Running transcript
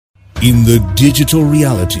In the digital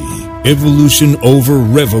reality, evolution over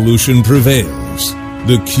revolution prevails.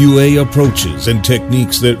 The QA approaches and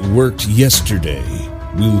techniques that worked yesterday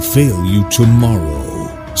will fail you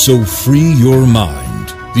tomorrow. So free your mind.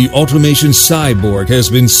 The automation cyborg has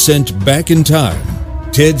been sent back in time.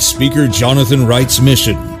 TED speaker Jonathon Wright's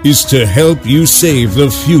mission is to help you save the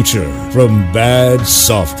future from bad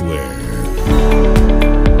software.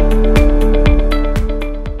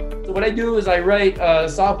 So what I do is I write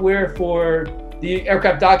software for the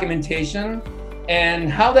aircraft documentation. And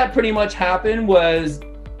how that pretty much happened was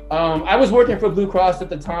I was working for Blue Cross at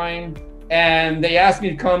the time, and they asked me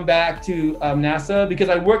to come back to NASA because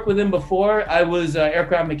I worked with them before. I was an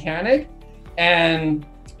aircraft mechanic, and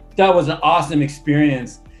that was an awesome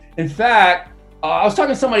experience. In fact, I was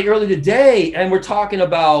talking to somebody earlier today, and we're talking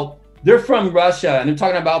about, they're from Russia, and they're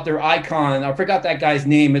talking about their icon. I forgot that guy's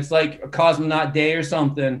name. It's like a Cosmonaut Day or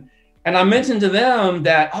something. And I mentioned to them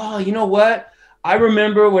that, oh, you know what? I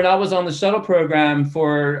remember when I was on the shuttle program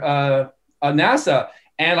for NASA,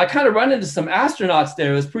 and I kind of run into some astronauts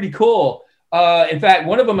there. It was pretty cool. In fact,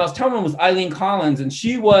 one of them I was telling them was Eileen Collins, and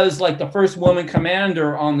she was like the first woman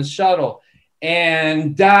commander on the shuttle.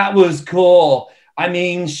 And that was cool. I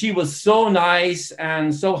mean, she was so nice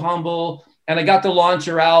and so humble. And I got to launch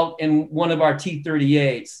her out in one of our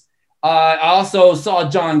T-38s. I also saw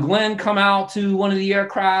John Glenn come out to one of the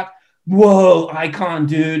aircraft. Whoa, icon,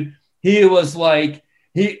 dude. He was like,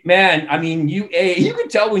 man, I mean, you can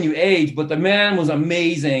tell when you age, but the man was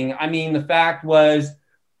amazing. I mean, the fact was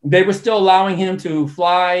they were still allowing him to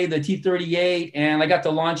fly the T-38, and I got to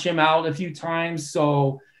launch him out a few times.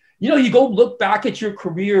 So, you know, you go look back at your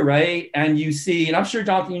career, right? And you see, and I'm sure,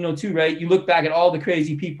 Jonathan, you know too, right? You look back at all the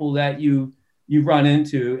crazy people that you've run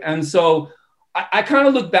into. And so I kind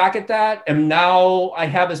of look back at that, and now I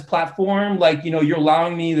have this platform, like, you know, you're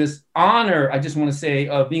allowing me this honor, I just want to say,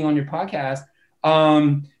 of being on your podcast.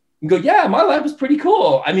 You go, yeah, my life was pretty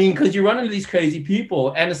cool. I mean, because you run into these crazy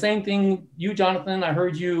people. And the same thing, you, Jonathan, I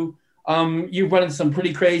heard you run into some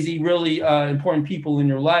pretty crazy, really important people in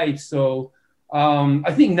your life. So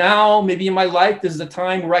I think now, maybe in my life, this is a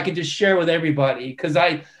time where I can just share with everybody, because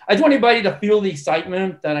I just want everybody to feel the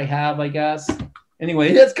excitement that I have, I guess.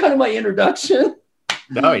 Anyway, that's kind of my introduction.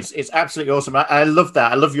 No, it's absolutely awesome. I love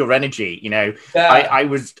that. I love your energy. You know, Yeah. I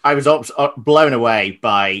was blown away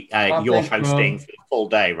by your thanks, hosting bro. for the full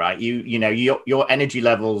day. Right, you know your energy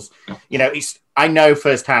levels. You know, I know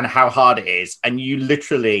firsthand how hard it is, and you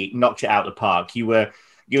literally knocked it out of the park. You were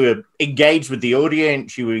engaged with the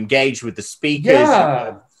audience. You were engaged with the speakers. Yeah.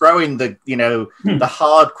 You were throwing the the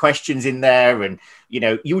hard questions in there, and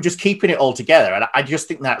you were just keeping it all together. And I just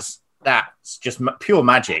think that's just pure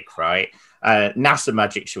magic, right? NASA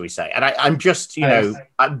magic, shall we say? And I'm just,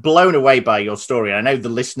 I'm blown away by your story. And I know the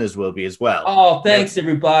listeners will be as well. Oh, thanks,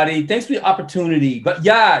 everybody. Thanks for the opportunity. But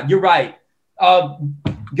yeah, you're right. Go.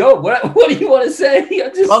 What do you want to say?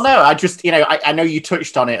 Well, no, I know you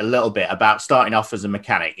touched on it a little bit about starting off as a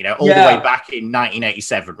mechanic, all the way back in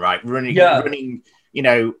 1987, right? Running,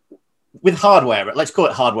 with hardware. Let's call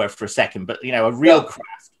it hardware for a second, but a real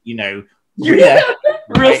craft,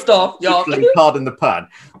 real stuff, y'all. Pardon the pun.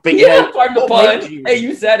 But pardon the pun. Hey,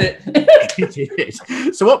 you said it. You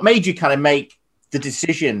did. So what made you kind of make the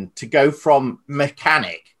decision to go from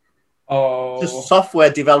mechanic to software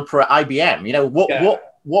developer at IBM?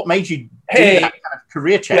 What made you do that kind of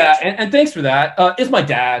career change? Yeah, and thanks for that. It's my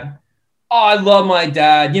dad. Oh, I love my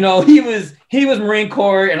dad. He was Marine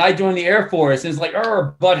Corps, and I joined the Air Force. It's like,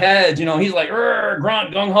 butt heads. He's like,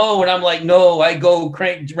 grunt, gung ho, and I'm like, no, I go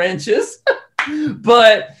crank wrenches.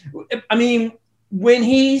 But I mean, when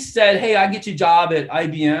he said, hey, I get you a job at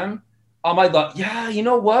IBM, I thought, yeah, you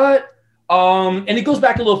know what? And it goes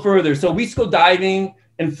back a little further. So we used to go diving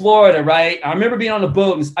in Florida, right? I remember being on the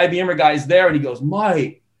boat, and this IBMer guy is there, and he goes,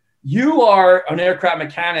 Mike, you are an aircraft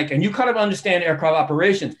mechanic, and you kind of understand aircraft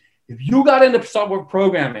operations. If you got into software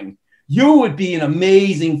programming, you would be an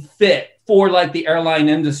amazing fit for like the airline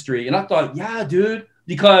industry. And I thought, yeah, dude,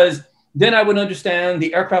 because then I would understand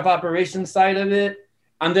the aircraft operations side of it.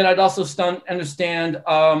 And then I'd also understand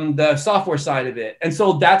the software side of it. And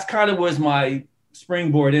so that's kind of was my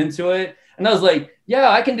springboard into it. And I was like, yeah,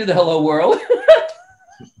 I can do the hello world.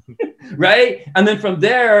 Right. And then from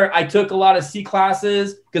there, I took a lot of C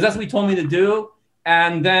classes because that's what he told me to do.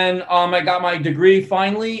 And then I got my degree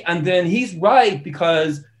finally. And then he's right,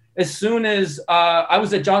 because as soon as I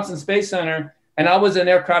was at Johnson Space Center, and I was an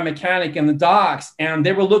aircraft mechanic in the docks, and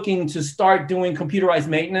they were looking to start doing computerized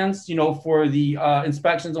maintenance, for the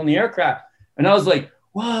inspections on the aircraft. And I was like,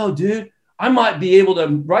 whoa, dude, I might be able to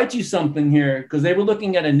write you something here, because they were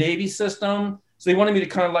looking at a Navy system. So they wanted me to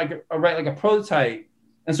kind of like write like a prototype.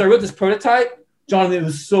 And so I wrote this prototype. Jonathan, it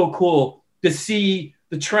was so cool to see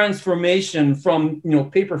the transformation from,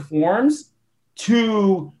 paper forms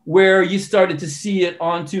to where you started to see it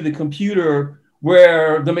onto the computer,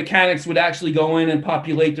 where the mechanics would actually go in and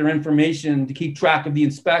populate their information to keep track of the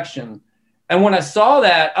inspection. And when I saw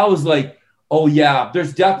that, I was like, oh yeah,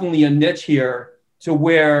 there's definitely a niche here to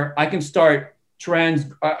where I can start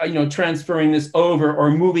transferring this over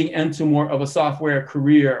or moving into more of a software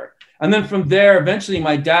career. And then from there, eventually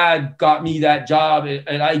my dad got me that job at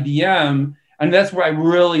IBM. And that's where I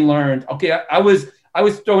really learned, okay, I was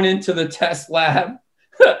thrown into the test lab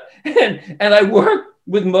and I worked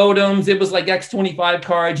with modems. It was like X25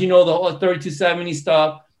 cards, the whole 3270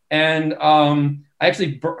 stuff. And I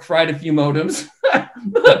actually fried a few modems.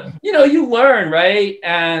 You learn, right?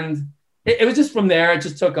 And it was just from there, it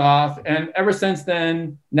just took off. And ever since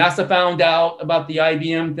then, NASA found out about the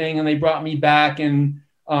IBM thing and they brought me back. And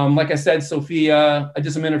like I said, Sophia, I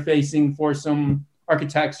did some interfacing for some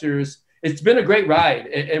architectures. It's been a great ride.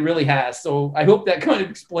 It really has. So I hope that kind of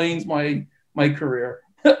explains my career.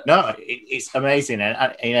 No, it's amazing. And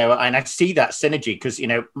I see that synergy because,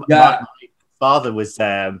 my father was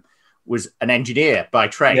an engineer by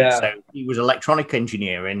trade. Yeah. So he was an electronic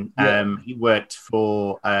engineer and he worked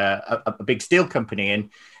for a big steel company.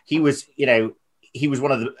 And he was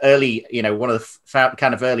one of the early,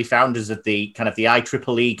 early founders of the kind of the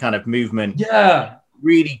IEEE kind of movement. Yeah.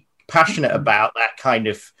 Really passionate about that kind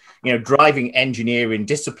of, driving engineering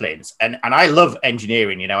disciplines. And I love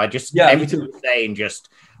engineering, I just, everything you're saying just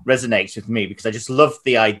resonates with me because I just love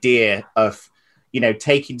the idea of,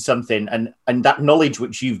 taking something and that knowledge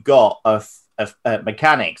which you've got of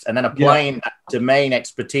mechanics and then applying that domain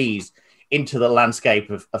expertise into the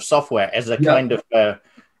landscape of software as a kind of,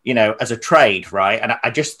 as a trade, right? And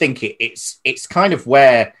I just think it's kind of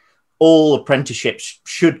where all apprenticeships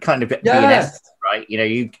should kind of be in essence, right?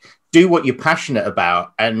 You do what you're passionate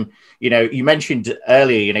about. And, you mentioned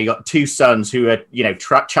earlier, you got two sons who are,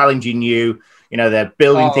 challenging you, they're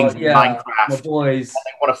building things in Minecraft. My boys. And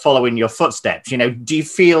they want to follow in your footsteps. Do you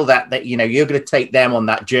feel that you're going to take them on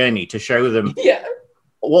that journey to show them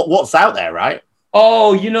what's out there, right?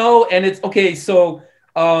 Oh, and it's okay. So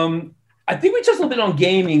I think we touched a little bit on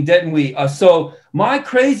gaming, didn't we? So my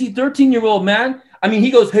crazy 13-year-old man,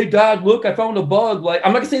 he goes, hey, Dad, look, I found a bug. Like,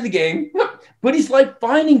 I'm not going to say the game, but he's like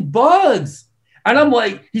finding bugs. And I'm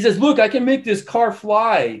like, he says, look, I can make this car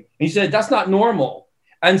fly. And he said, that's not normal.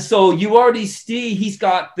 And so you already see he's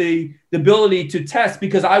got the ability to test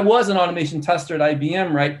because I was an automation tester at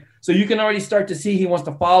IBM, right? So you can already start to see he wants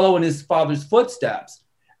to follow in his father's footsteps.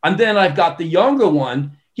 And then I've got the younger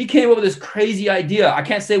one. He came up with this crazy idea. I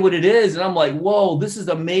can't say what it is. And I'm like, whoa, this is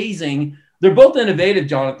amazing. They're both innovative,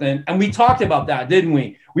 Jonathan. And we talked about that, didn't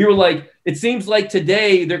we? We were like, it seems like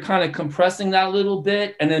today they're kind of compressing that a little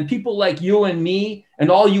bit. And then people like you and me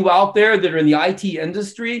and all you out there that are in the IT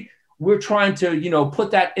industry, we're trying to, put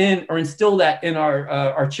that in or instill that in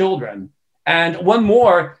our children. And one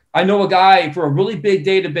more, I know a guy for a really big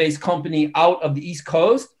database company out of the East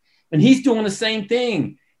Coast, and he's doing the same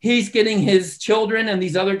thing. He's getting his children and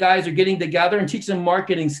these other guys are getting together and teach them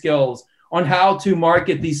marketing skills on how to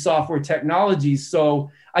market these software technologies. So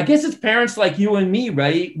I guess it's parents like you and me,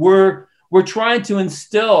 right? We're trying to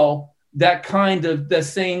instill the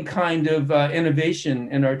same kind of innovation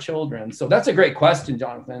in our children. So that's a great question,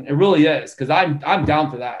 Jonathan. It really is, because I'm down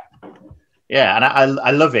for that. Yeah, and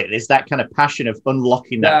I love it. It's that kind of passion of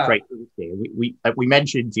unlocking that creativity. We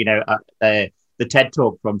mentioned, the TED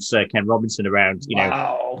talk from Sir Ken Robinson around,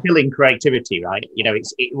 killing creativity, right?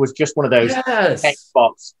 It was just one of those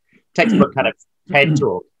textbook kind of TED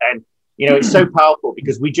talk. And, it's so powerful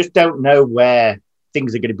because we just don't know where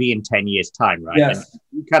things are going to be in 10 years time, right? Yes. And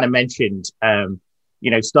you kind of mentioned,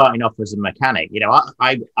 starting off as a mechanic,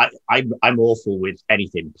 I'm awful with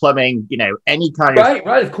anything, plumbing, any kind of,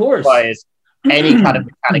 right, of course, requires any kind of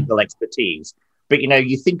mechanical expertise. But,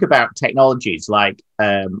 you think about technologies like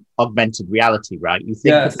augmented reality, right? You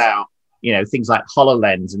think about, things like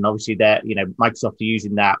HoloLens, and obviously Microsoft are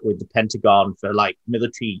using that with the Pentagon for like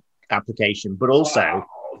military application, but also,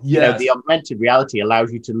 the augmented reality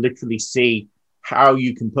allows you to literally see how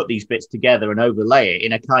you can put these bits together and overlay it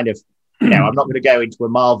in a kind of, I'm not going to go into a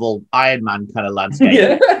Marvel Iron Man kind of landscape,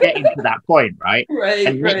 getting to that point, right? Right.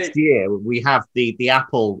 And next year we have the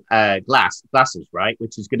Apple glasses, right?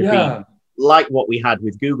 Which is going to be like what we had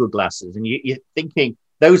with Google glasses. And you're thinking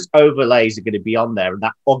those overlays are going to be on there and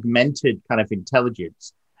that augmented kind of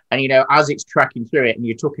intelligence. And, as it's tracking through it and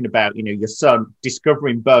you're talking about, your son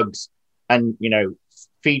discovering bugs and,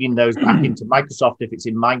 feeding those back into Microsoft, if it's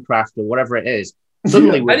in Minecraft or whatever it is,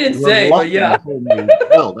 suddenly I didn't say, but a whole new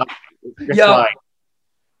world. It's just like,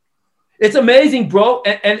 It's amazing, bro.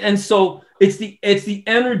 And so it's the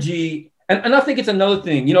energy. And I think it's another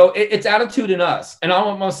thing, it's attitude in us. And all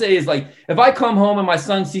I'm going to say is, like, if I come home and my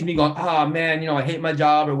son sees me going, oh man, I hate my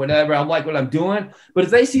job or whatever, I like what I'm doing. But if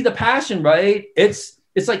they see the passion, right, it's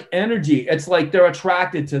like energy. It's like they're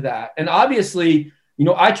attracted to that. And obviously,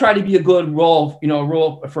 I try to be a good role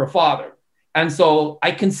for a father. And so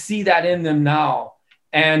I can see that in them now.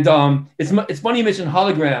 And it's funny you mentioned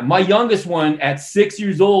hologram. My youngest one at 6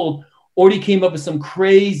 years old already came up with some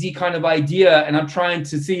crazy kind of idea. And I'm trying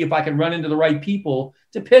to see if I can run into the right people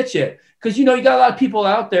to pitch it. Because, you got a lot of people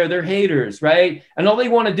out there, they're haters, right? And all they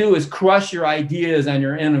want to do is crush your ideas and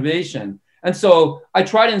your innovation. And so I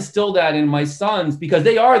try to instill that in my sons because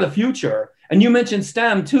they are the future. And you mentioned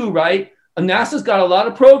STEM too, right? And NASA's got a lot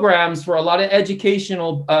of programs for a lot of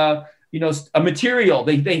educational material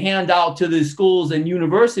they hand out to the schools and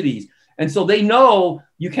universities. And so they know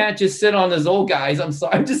you can't just sit on those old guys.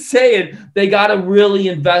 I'm just saying they got to really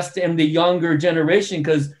invest in the younger generation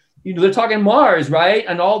because, they're talking Mars, right?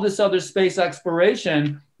 And all this other space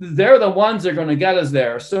exploration, they're the ones that are going to get us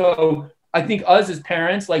there. So I think us as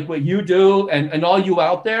parents, like what you do and all you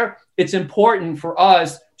out there, it's important for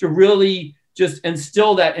us to really just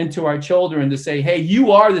instill that into our children to say, hey,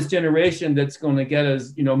 you are this generation that's going to get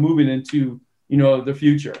us, moving into, the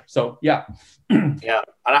future. So, yeah. Yeah.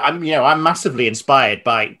 I'm massively inspired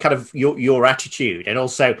by kind of your attitude. And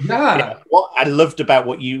also what I loved about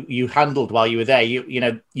what you handled while you were there,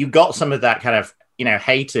 you got some of that kind of,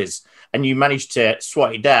 haters, and you managed to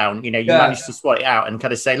swat it down, managed to swat it out and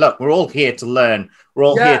kind of say, look, we're all here to learn. We're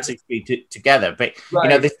all here to be together. But,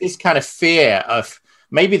 this kind of fear of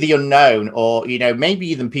maybe the unknown or, maybe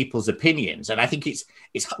even people's opinions. And I think it's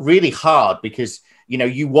really hard because,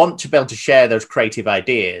 you want to be able to share those creative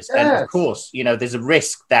ideas. Yes. And of course, there's a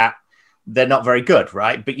risk that they're not very good,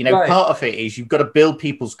 right? But, part of it is you've got to build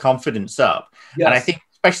people's confidence up. Yes. And I think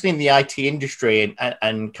especially in the IT industry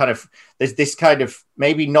and kind of there's this kind of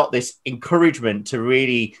maybe not this encouragement to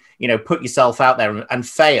really, put yourself out there and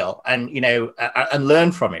fail and, and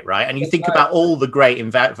learn from it, right? And you think about all the great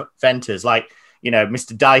inventors like,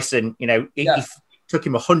 Mr. Dyson, he took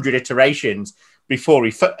him 100 iterations before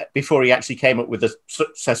he actually came up with a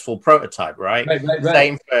successful prototype, right? Right.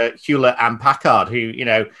 Same for Hewlett and Packard, who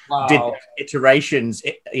did iterations,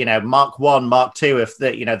 Mark 1, Mark 2 of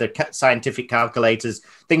the scientific calculators,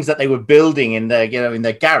 things that they were building in their in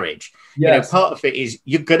their garage. Yes. Part of it is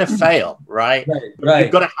you're going to fail, right? Right.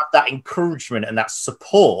 You've got to have that encouragement and that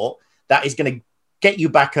support that is going to get you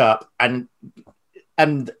back up, and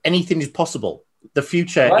anything is possible. The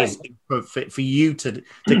future is for you to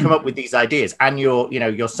come up with these ideas and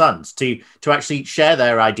your sons to actually share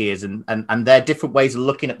their ideas and their different ways of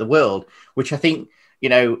looking at the world, which I think,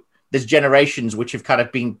 there's generations which have kind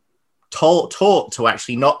of been taught to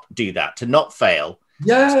actually not do that, to not fail.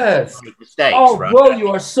 Yes. Make mistakes, right? Bro, you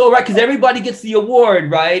are so right. Because everybody gets the award,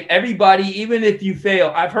 right? Everybody, even if you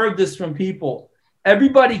fail, I've heard this from people.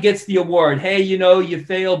 Everybody gets the award. Hey, you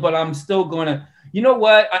failed, but I'm still going to. You know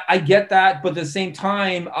what? I get that, but at the same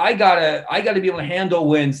time, I gotta be able to handle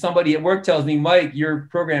when somebody at work tells me, Mike, your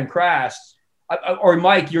program crashed, or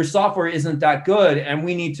Mike, your software isn't that good, and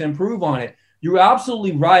we need to improve on it. You're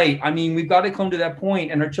absolutely right. I mean, we've got to come to that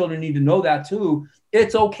point, and our children need to know that too.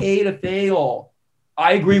 It's okay to fail.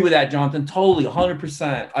 I agree with that, Jonathan. Totally,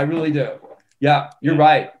 100%. I really do. Yeah, you're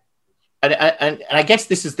right. And I guess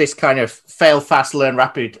this is this kind of fail fast, learn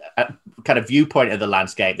rapid kind of viewpoint of the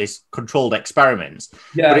landscape, this controlled experiments.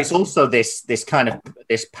 Yeah. But it's also this kind of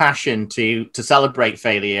this passion to celebrate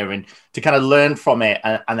failure and to kind of learn from it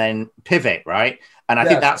and then pivot, right? And I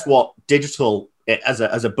think that's what digital as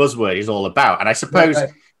a buzzword is all about. And I suppose,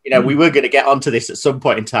 we were going to get onto this at some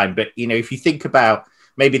point in time, but, if you think about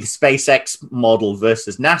maybe the SpaceX model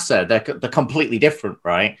versus NASA, they're completely different,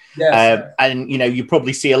 right? Yes. And, you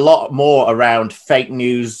probably see a lot more around fake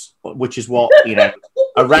news, which is what,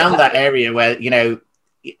 around that area where,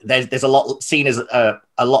 there's a lot seen as a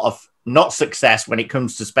lot of not success when it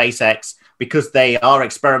comes to SpaceX because they are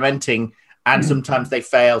experimenting and sometimes they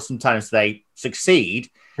fail, sometimes they succeed.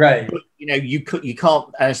 Right. But, you can't,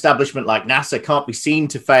 an establishment like NASA can't be seen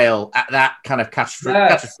to fail at that kind of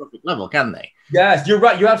catastrophic level, can they? Yes, you're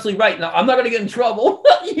right. You're absolutely right. Now, I'm not going to get in trouble.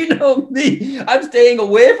 You know me. I'm staying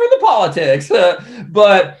away from the politics,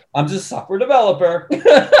 but I'm just a software developer.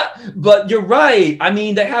 But you're right. I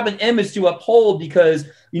mean, they have an image to uphold because,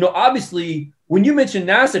 obviously, when you mention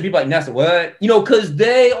NASA, people are like, NASA, what? Because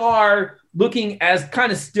they are looking as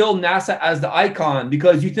kind of still NASA as the icon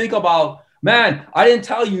because you think about, man, I didn't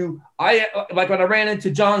tell you, like when I ran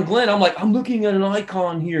into John Glenn, I'm like, I'm looking at an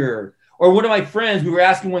icon here. Or one of my friends, we were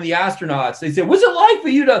asking one of the astronauts, they said, what's it like for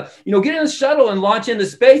you to, get in a shuttle and launch into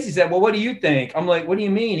space? He said, well, what do you think? I'm like, what do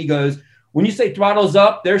you mean? He goes, when you say throttles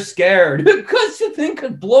up, they're scared because the thing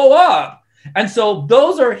could blow up. And so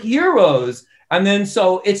those are heroes. And then,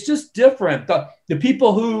 so it's just different. The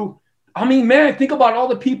people who, man, think about all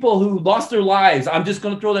the people who lost their lives. I'm just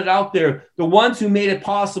going to throw that out there. The ones who made it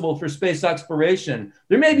possible for space exploration.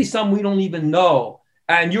 There may be some we don't even know.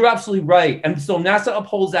 And you're absolutely right. And so NASA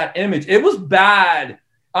upholds that image. It was bad.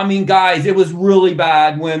 Guys, it was really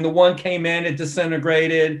bad when the one came in, it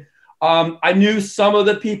disintegrated. I knew some of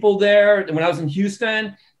the people there when I was in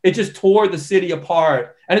Houston. It just tore the city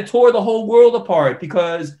apart. And it tore the whole world apart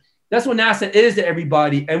because that's what NASA is to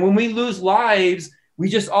everybody. And when we lose lives, we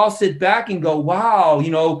just all sit back and go, wow,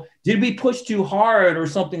 did we push too hard or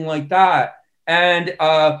something like that? And,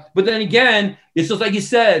 but then again, it's just like you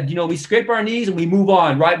said, we scrape our knees and we move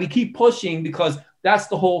on, right? We keep pushing because that's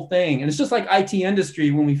the whole thing. And it's just like IT industry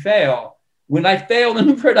when we fail. When I fail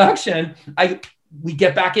in production, we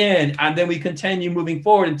get back in and then we continue moving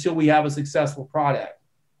forward until we have a successful product.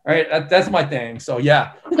 All right, that's my thing. So,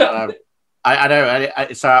 yeah. I know.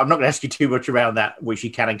 So I'm not going to ask you too much around that, which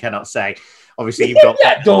you can and cannot say. Obviously, you've got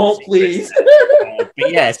don't please.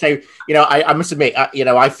 But yeah, so I must admit,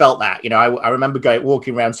 I felt that. I remember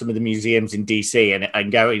walking around some of the museums in DC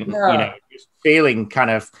and going, just feeling kind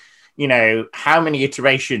of, how many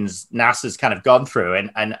iterations NASA's kind of gone through,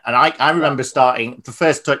 and I remember starting the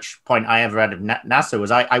first touch point I ever had of NASA was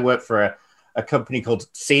I worked for a company called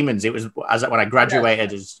Siemens. It was when I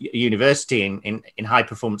graduated as university in high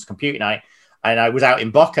performance computing. And I was out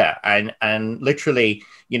in Boca, and literally,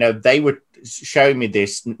 they were showing me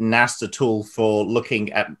this NASA tool for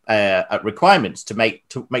looking at requirements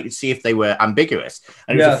to see if they were ambiguous.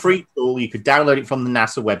 And it was a free tool. You could download it from the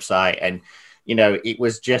NASA website, and it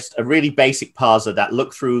was just a really basic parser that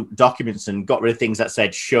looked through documents and got rid of things that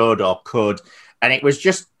said should or could. And it was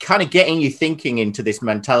just kind of getting you thinking into this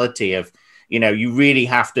mentality of, you really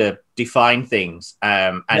have to define things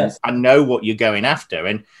and know what you're going after.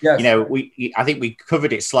 And, I think we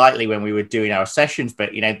covered it slightly when we were doing our sessions,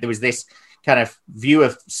 but, there was this kind of view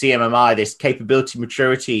of CMMI, this capability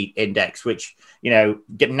maturity index, which,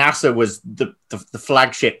 NASA was the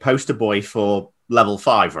flagship poster boy for level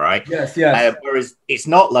 5, right? Yes. Whereas it's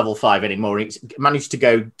not level 5 anymore. It's managed to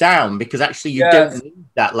go down because actually you don't need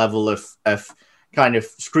that level of kind of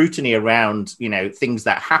scrutiny around, things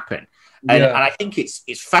that happen. And I think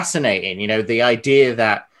it's fascinating, the idea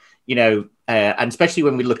that, and especially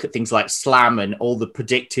when we look at things like SLAM and all the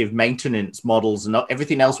predictive maintenance models and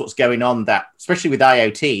everything else, what's going on that, especially with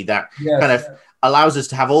IoT, that kind of allows us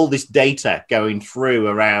to have all this data going through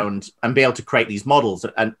around and be able to create these models.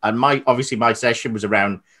 And my session was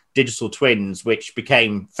around digital twins, which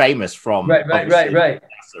became famous from right. NASA,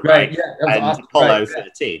 Right. Yeah, and awesome. Apollo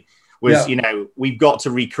 13. Was, we've got to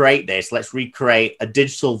recreate this. Let's recreate a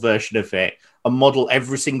digital version of it and model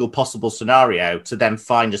every single possible scenario to then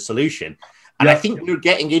find a solution. And I think we're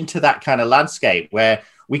getting into that kind of landscape where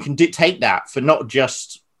we can take that for not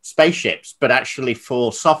just spaceships, but actually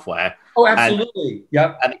for software. Oh, absolutely.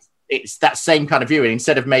 And it's that same kind of view. And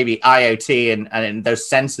instead of maybe IoT and those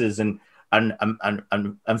sensors and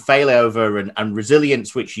failover and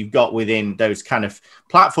resilience, which you've got within those kind of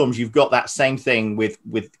platforms, you've got that same thing with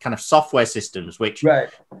kind of software systems, which,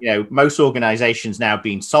 most organizations now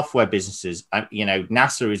being software businesses,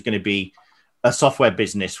 NASA is going to be a software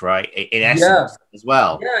business, right? In essence as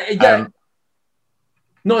well.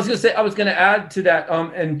 No, I was going to add to that.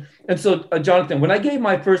 And so Jonathon, when I gave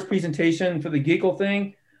my first presentation for the Geekle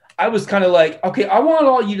thing, I was kind of like, okay, I want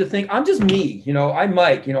all you to think I'm just me. I'm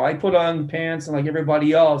Mike. I put on pants and like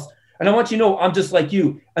everybody else. And I want you to know I'm just like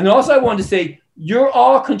you. And also I wanted to say, you're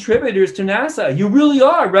all contributors to NASA. You really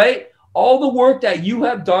are, right? All the work that you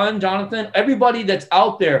have done, Jonathon, everybody that's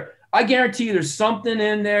out there, I guarantee you there's something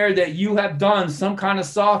in there that you have done, some kind of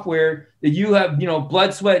software that you have,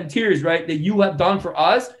 blood, sweat, and tears, right? That you have done for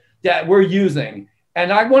us that we're using.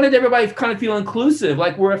 And I wanted everybody to kind of feel inclusive,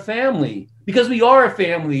 like we're a family, because we are a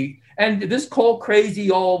family. And this whole crazy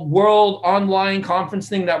all world online conference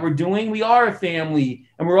thing that we're doing, we are a family.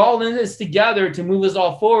 And we're all in this together to move us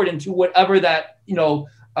all forward into whatever that,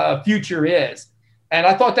 future is. And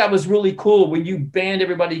I thought that was really cool when you band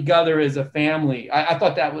everybody together as a family. I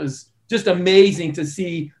thought that was just amazing to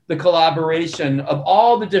see the collaboration of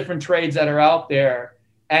all the different trades that are out there.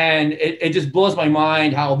 And it just blows my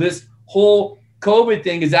mind how this whole COVID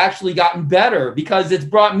thing has actually gotten better because it's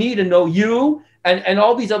brought me to know you and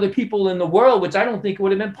all these other people in the world, which I don't think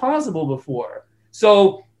would have been possible before.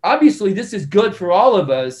 So obviously this is good for all of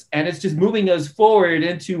us, and it's just moving us forward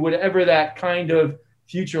into whatever that kind of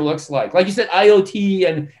future looks like. Like you said,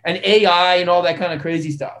 IoT and AI and all that kind of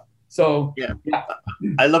crazy stuff. So yeah.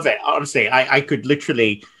 I love it. Honestly, I could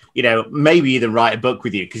literally, maybe even write a book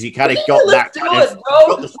with you, because you kind of got that kind of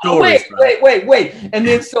got the stories. Wait. And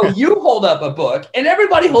then so you hold up a book, and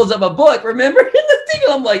everybody holds up a book, remember? And the thing,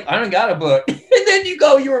 I'm like, I don't got a book. And then you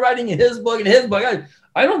were writing his book and his book.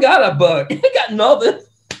 I don't got a book. I got nothing.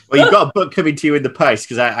 Well, you've got a book coming to you in the post,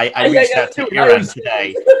 because I reached out to you around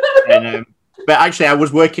today. And, but actually, I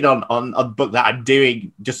was working on a book that I'm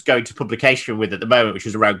just going to publication with at the moment, which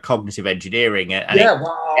is around cognitive engineering. And it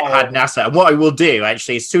had NASA. And what I will do,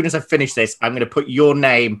 actually, as soon as I finish this, I'm going to put your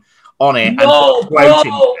name on it and put a quote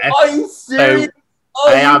in there. Are you serious?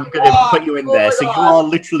 So I am going to put you in there. So you are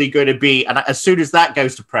literally going to be, and as soon as that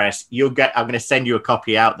goes to press, I'm going to send you a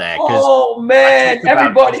copy out there. Oh, man.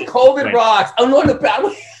 Everybody, COVID rocks. I'm not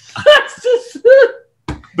about that's just...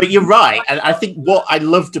 But you're right. And I think what I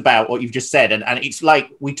loved about what you've just said, and it's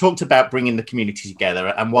like we talked about bringing the community together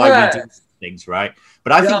and why we do things, right?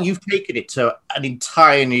 But I think you've taken it to an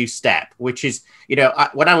entire new step, which is,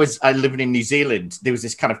 when I was living in New Zealand, there was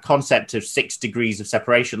this kind of concept of 6 degrees of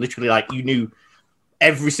separation. Literally, like, you knew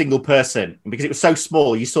every single person, because it was so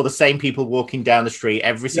small. You saw the same people walking down the street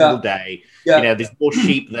every single day. There's more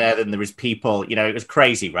sheep there than there is people. It was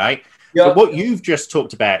crazy, right? But what you've just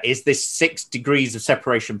talked about is this 6 degrees of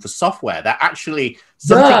separation for software, that actually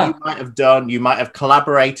something you might have done, you might have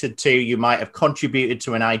collaborated to, you might have contributed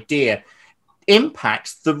to an idea,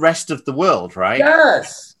 impacts the rest of the world, right?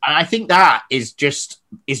 Yes. And I think that is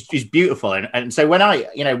beautiful. And so when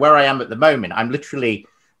where I am at the moment, I'm literally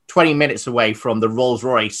 20 minutes away from the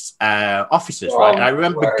Rolls-Royce offices, right? And I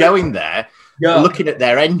remember going there, looking at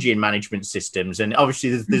their engine management systems. And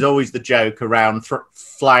obviously there's always the joke around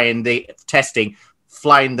flying the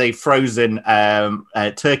frozen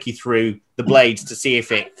turkey through the blades to see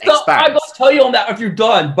if it expands. I'm going to tell you on that if you're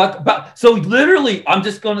done. But so literally, I'm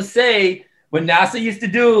just going to say, when NASA used to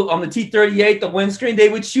do on the T-38, the windscreen, they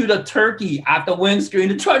would shoot a turkey at the windscreen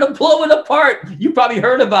to try to blow it apart. You probably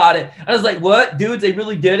heard about it. I was like, what? Dudes, they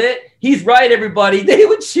really did it? He's right, everybody. They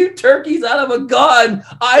would shoot turkeys out of a gun.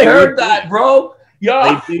 I heard that, bro.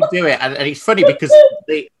 Yeah. They do it. And it's funny because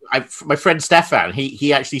my friend Stefan,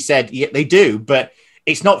 he actually said, they do, but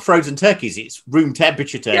it's not frozen turkeys. It's room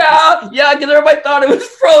temperature turkeys. Yeah, because everybody thought it was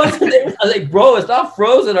frozen. I was like, bro, it's not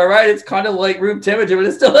frozen, all right? It's kind of like room temperature, but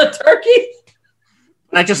it's still a turkey.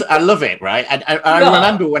 And I love it, right? And I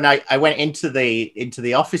remember when I went into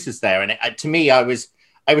the offices there, and to me, I was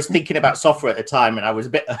thinking about software at the time, and I was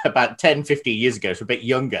about 10, 15 years ago, so a bit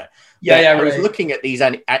younger. I was looking at these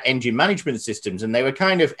engine management systems, and they were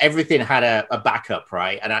kind of, everything had a backup,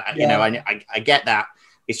 right? And I get that.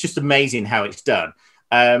 It's just amazing how it's done.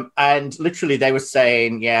 And literally they were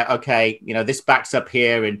saying, this backs up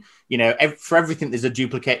here, and for everything there's a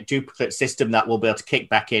duplicate system that will be able to kick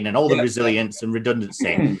back in, and all the resilience and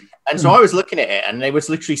redundancy. And so I was looking at it, and they was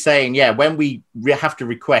literally saying, when we have to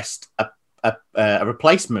request a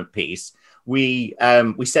replacement piece, we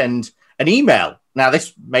send an email. Now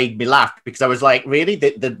this made me laugh, because I was like, really,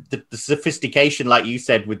 the sophistication, like you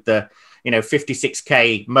said, with the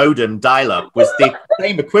 56K modem dial-up was the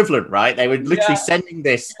same equivalent, right? They were literally sending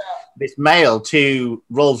this mail to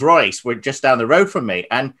Rolls-Royce, we're just down the road from me,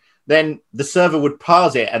 and then the server would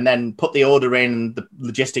parse it and then put the order in, and the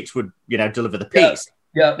logistics would deliver the piece.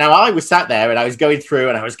 Now I was sat there and I was going through,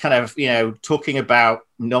 and I was kind of talking about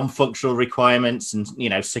non-functional requirements and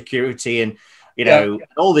security and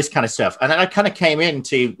all this kind of stuff, and then I kind of came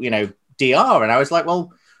into DR, and I was like,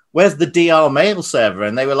 well, where's the DR mail server?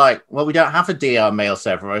 And they were like, well, we don't have a DR mail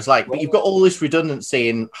server. I was like, but you've got all this redundancy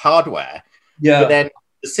in hardware. But then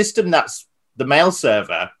the system that's the mail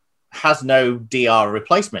server has no DR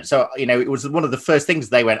replacement. So, it was one of the first things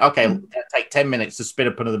they went, okay, it'll take 10 minutes to spin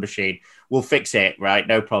up another machine. We'll fix it, right?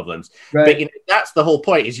 No problems. Right. But that's the whole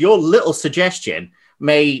point, is your little suggestion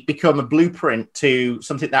may become a blueprint to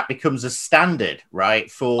something that becomes a standard, right?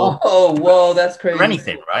 That's crazy. For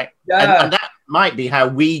anything, right? And that might be how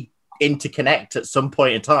we interconnect at some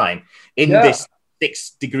point in time in this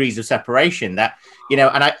 6 degrees of separation. That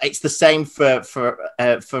it's the same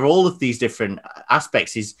for all of these different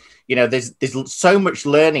aspects. Is there's so much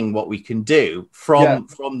learning what we can do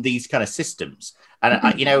from these kind of systems,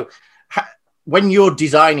 and when you're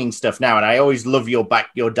designing stuff now, and I always love your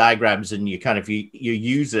diagrams and your kind of your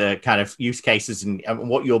user kind of use cases and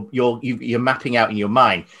what you're mapping out in your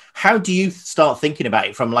mind. How do you start thinking about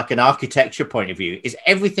it from like an architecture point of view? Is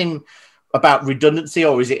everything about redundancy,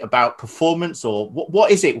 or is it about performance, or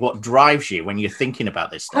what is it? What drives you when you're thinking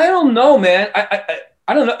about this stuff? I don't know, man.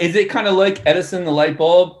 I don't know. Is it kind of like Edison, the light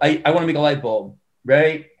bulb? I want to make a light bulb,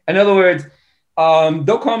 right? In other words,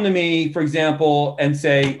 they'll come to me, for example, and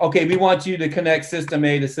say, okay, we want you to connect system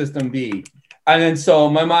A to system B. And then so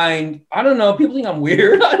my mind, I don't know, people think I'm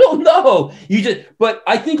weird. I don't know. But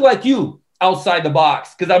I think like you, outside the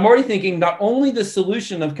box, because I'm already thinking not only the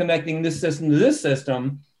solution of connecting this system to this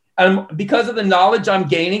system, and because of the knowledge I'm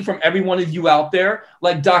gaining from every one of you out there,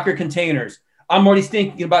 like Docker containers, I'm already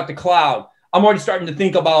thinking about the cloud. I'm already starting to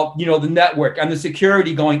think about, the network and the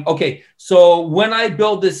security going, okay, so when I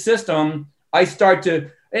build this system, I start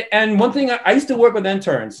to, and one thing, I used to work with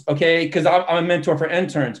interns, okay, because I'm a mentor for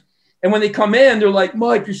interns. And when they come in, they're like,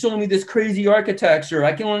 Mike, you're showing me this crazy architecture.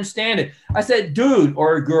 I can't understand it. I said, dude,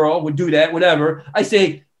 or a girl would do that, whatever. I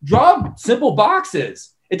say, draw simple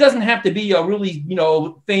boxes. It doesn't have to be a really,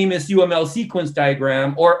 famous UML sequence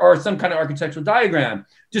diagram or some kind of architectural diagram.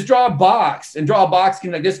 Just draw a box and draw a box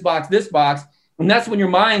like this box, this box. And that's when your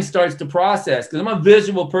mind starts to process. Because I'm a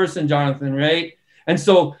visual person, Jonathon, right? And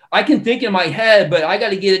so I can think in my head, but I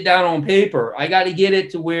got to get it down on paper. I got to get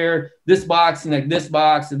it to where this box and like this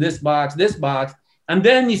box and this box, this box. And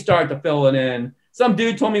then you start to fill it in. Some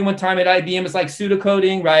dude told me one time at IBM, it's like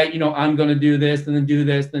pseudocoding, right? I'm going to do this and then do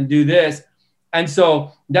this, then do this. And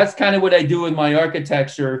so that's kind of what I do with my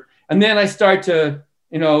architecture. And then I start to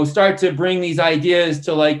bring these ideas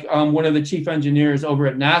to like one of the chief engineers over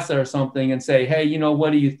at NASA or something and say, hey,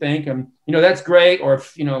 what do you think? And, that's great. Or,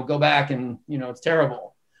 go back and, it's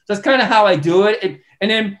terrible. So that's kind of how I do it. And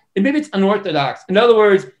then maybe it's unorthodox. In other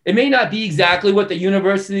words, it may not be exactly what the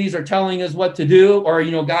universities are telling us what to do or,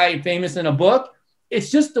 guy famous in a book. It's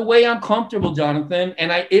just the way I'm comfortable, Jonathon,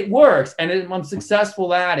 and it works, and I'm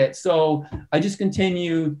successful at it. So I just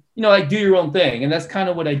continue, like do your own thing, and that's kind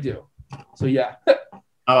of what I do. So yeah.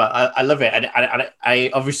 Oh, I love it, and I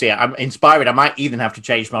obviously I'm inspired. I might even have to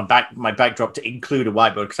change my backdrop to include a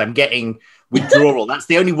whiteboard because I'm getting withdrawal. That's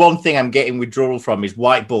the only one thing I'm getting withdrawal from is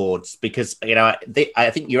whiteboards because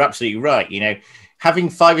I think you're absolutely right.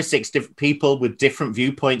 Having 5 or 6 different people with different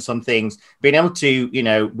viewpoints on things, being able to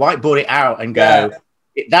whiteboard it out and go.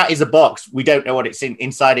 Yeah. That is a box. We don't know what it's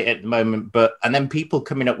inside it at the moment, and then people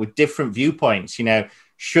coming up with different viewpoints.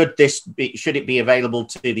 Should it be available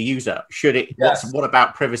to the user? Should it? Yes. What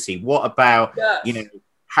about privacy? What about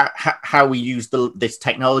how we use this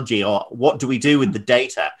technology, or what do we do with the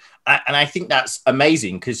data? And I think that's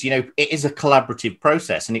amazing because it is a collaborative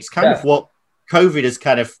process, and it's kind of what COVID has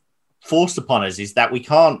kind of forced upon us is that we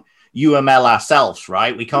can't UML ourselves,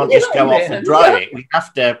 right? We can't just go off and drive it. We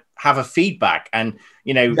have to have a feedback and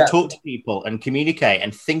talk to people and communicate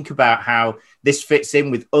and think about how this fits in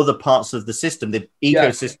with other parts of the system, the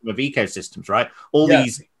ecosystem of ecosystems, right? All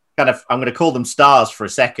these kind of, I'm going to call them stars for a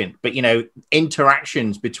second, but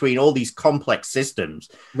interactions between all these complex systems,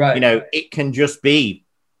 right? It can just be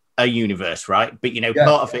a universe, right? But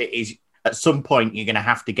part of it is at some point you're going to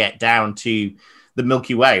have to get down to the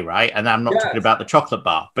Milky Way, right? And I'm not talking about the chocolate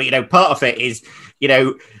bar, but part of it is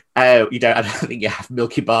I don't think you have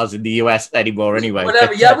Milky Bars in the US anymore anyway.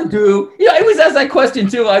 Whatever, we do. I always ask that question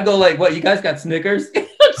too. I go like, what, you guys got Snickers?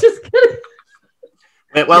 Just kidding.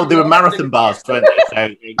 Well, there were marathon bars, weren't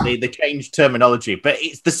they? So they changed terminology, but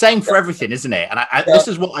it's the same for everything, isn't it? And this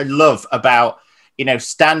is what I love about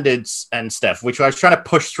standards and stuff, which I was trying to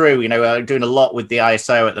push through. I'm doing a lot with the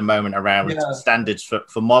ISO at the moment around standards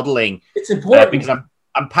for modeling. It's important because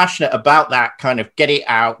I'm passionate about that kind of get it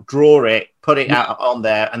out, draw it, put it out on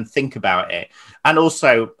there, and think about it. And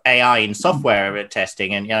also AI in software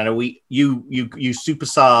testing. And you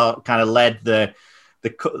Superstar kind of led the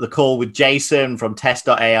call with Jason from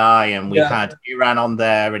Test.ai, and we had Iran on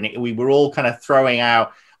there, and we were all kind of throwing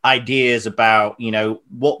out ideas about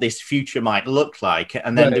what this future might look like.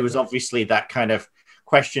 And then there was obviously that kind of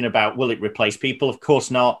question about, will it replace people? Of course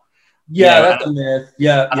not. That's a myth.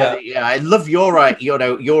 I love your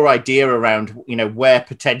idea around where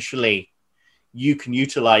potentially you can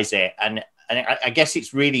utilize it, and I guess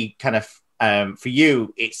it's really kind of for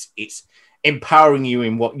you, it's empowering you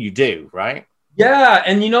in what you do, right? Yeah,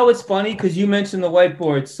 and it's funny because you mentioned the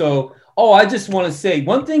whiteboard. So, I just want to say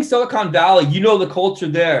one thing: Silicon Valley, the culture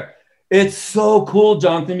there. It's so cool,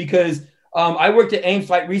 Jonathon, because I worked at Ames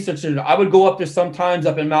Flight Research Center. I would go up there sometimes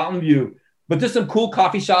up in Mountain View. But there's some cool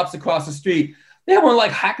coffee shops across the street. They have one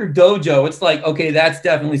like Hacker Dojo. It's like, okay, that's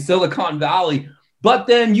definitely Silicon Valley. But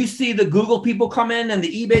then you see the Google people come in and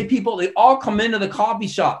the eBay people, they all come into the coffee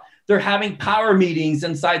shop. They're having power meetings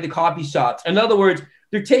inside the coffee shops. In other words,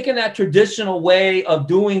 they're taking that traditional way of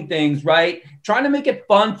doing things, right? Trying to make it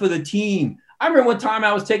fun for the team. I remember one time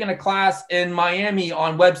I was taking a class in Miami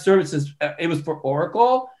on web services. It was for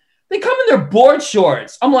Oracle. They come in their board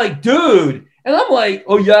shorts. I'm like, dude. And I'm like,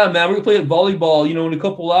 oh, yeah, man, we're going to play volleyball, in a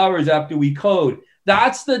couple hours after we code.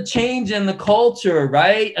 That's the change in the culture,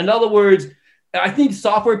 right? In other words, I think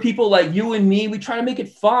software people like you and me, we try to make it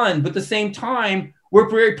fun, but at the same time, we're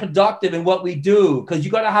very productive in what we do because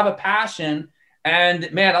you got to have a passion. And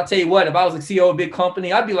man, I'll tell you what, if I was the CEO of a big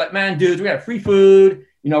company, I'd be like, man, dudes, we got free food.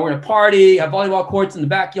 We're going to party, have volleyball courts in the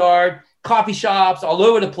backyard, coffee shops all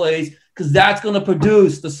over the place, because that's going to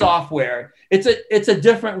produce the software. It's a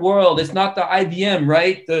different world. It's not the IBM,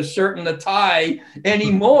 right? The shirt and the tie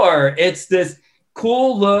anymore. It's this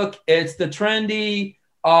cool look. It's the trendy.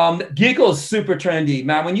 Giggle's super trendy,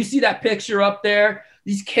 man. When you see that picture up there,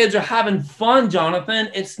 these kids are having fun, Jonathon.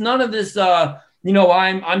 It's none of this,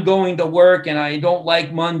 I'm going to work and I don't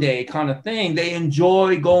like Monday kind of thing. They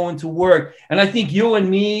enjoy going to work. And I think you and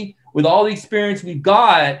me, with all the experience we've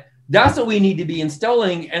got, that's what we need to be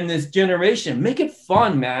instilling in this generation. Make it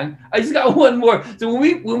fun, man. I just got one more. So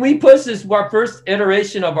when we push this, our first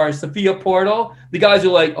iteration of our Sophia portal, the guys are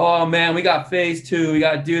like, oh man, we got phase 2. We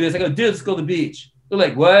got to do this. I go, dude, let's go to the beach. They're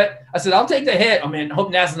like, what? I said, I'll take the hit. I mean, I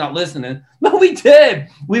hope NASA's not listening. No, we did.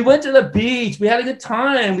 We went to the beach. We had a good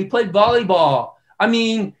time. We played volleyball. I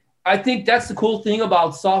mean, I think that's the cool thing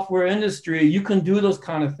about software industry. You can do those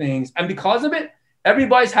kind of things. And because of it,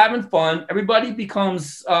 everybody's having fun. Everybody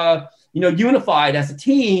becomes, unified as a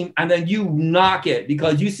team, and then you knock it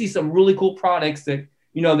because you see some really cool products that,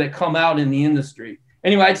 that come out in the industry.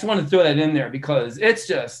 Anyway, I just want to throw that in there because it's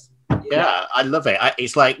just. Yeah, I love it.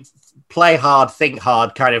 It's like play hard, think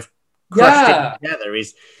hard, kind of crushed it together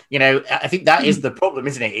is, I think that is the problem,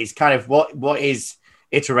 isn't it? It's kind of what is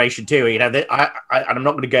iteration too, I'm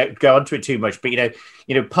not going to go onto it too much, but,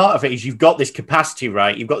 part of it is you've got this capacity,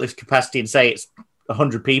 right? You've got this capacity and say it's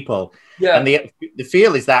 100 people. Yeah. And the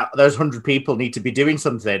feel is that those 100 people need to be doing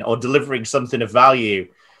something or delivering something of value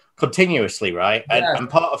continuously, right? Yeah. And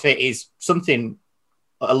part of it is something,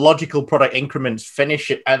 a logical product increments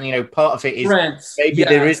finish it. And, part of it is maybe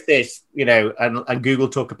there is this, and Google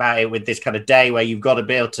talk about it with this kind of day where you've got to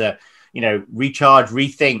be able to, recharge,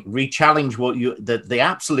 rethink, re-challenge what the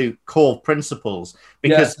absolute core principles,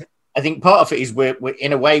 because I think part of it is we're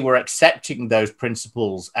in a way we're accepting those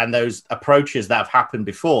principles and those approaches that have happened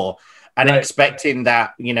before and expecting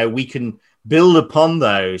that, we can build upon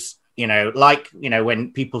those,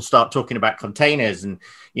 when people start talking about containers and,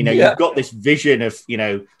 you've got this vision of,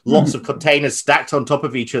 lots of containers stacked on top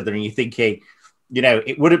of each other and you're thinking,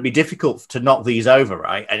 it wouldn't be difficult to knock these over,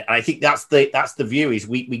 right? And I think that's the view is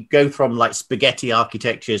we go from like spaghetti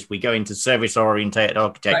architectures, we go into service-oriented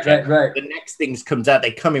architecture. Right. The next things comes out,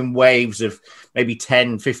 they come in waves of maybe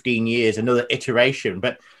 10, 15 years, another iteration.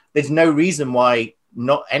 But there's no reason why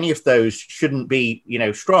not any of those shouldn't be,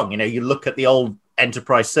 strong. You look at the old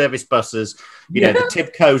enterprise service buses, the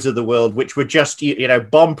Tibcos of the world, which were just,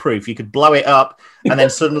 bomb-proof. You could blow it up and then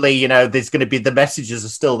suddenly, there's going to be the messages are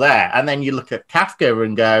still there. And then you look at Kafka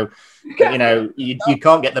and go, you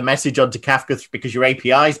can't get the message onto Kafka because your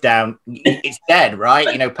API's down. It's dead, right?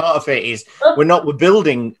 Part of it is we're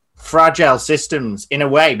building fragile systems in a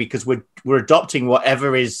way because we're adopting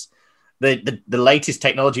whatever is the latest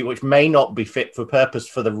technology, which may not be fit for purpose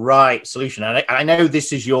for the right solution. And I know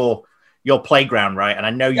this is your playground, right? And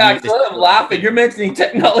I know I'm laughing. You're mentioning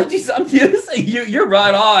technologies I'm using. You're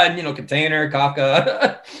right on, container,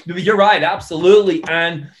 Kafka. You're right, absolutely.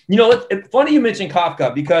 And it's funny you mentioned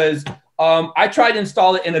Kafka because I tried to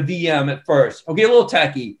install it in a VM at first. Okay, a little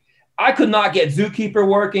techie. I could not get Zookeeper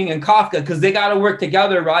working and Kafka because they got to work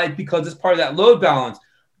together, right? Because it's part of that load balance.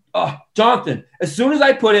 Jonathon, as soon as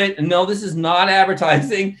I put it, and no, this is not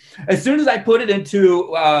advertising. As soon as I put it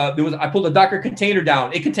into, I pulled a Docker container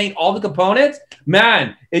down. It contained all the components.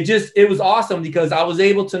 Man, it was awesome because I was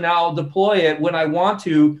able to now deploy it when I want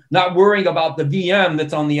to, not worrying about the VM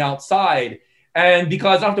that's on the outside. And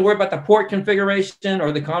because I don't have to worry about the port configuration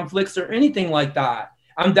or the conflicts or anything like that.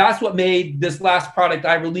 And that's what made this last product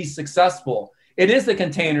I released successful. It is the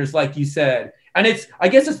containers, like you said. And I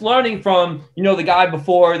guess it's learning from, the guy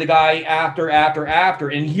before, the guy after.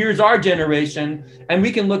 And here's our generation. And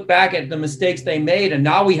we can look back at the mistakes they made. And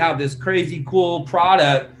now we have this crazy cool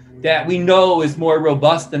product that we know is more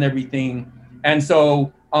robust than everything. And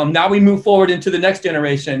so now we move forward into the next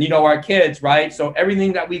generation, our kids, right? So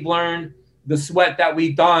everything that we've learned, the sweat that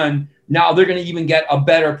we've done, now they're going to even get a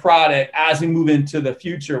better product as we move into the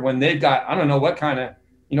future when they've got, I don't know what kind of,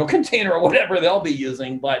 container or whatever they'll be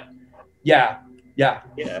using. But yeah.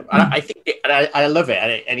 I think I love it.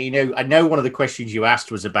 And I know one of the questions you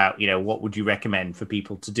asked was about, what would you recommend for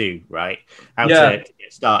people to do, right? How to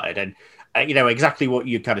get started. And, exactly what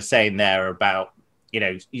you're kind of saying there about,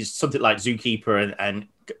 something like Zookeeper and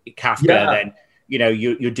Kafka, then,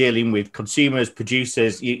 you're dealing with consumers,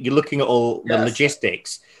 producers, you're looking at all the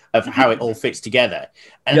logistics. of how it all fits together.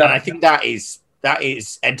 And I think that is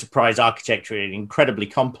enterprise architecture and incredibly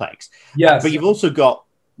complex. Yes. But you've also got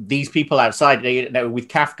these people outside, with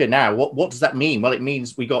Kafka now. What does that mean? Well, it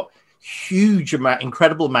means we got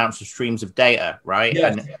incredible amounts of streams of data, right?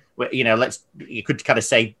 Yes. And you could kind of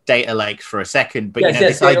say data lakes for a second, but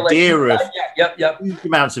this idea of huge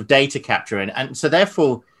amounts of data capture, and so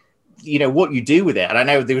therefore, what you do with it. And I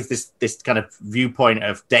know there was this kind of viewpoint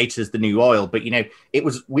of data as the new oil, but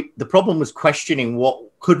the problem was questioning what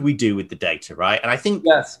could we do with the data, right? And I think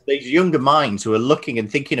these younger minds who are looking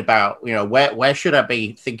and thinking about, where should I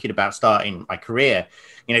be thinking about starting my career?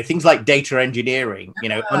 Things like data engineering,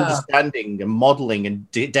 understanding and modeling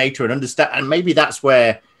and data and understand. And maybe that's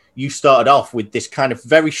where you started off with this kind of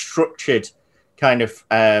very structured kind of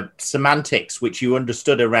semantics, which you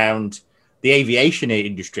understood around the aviation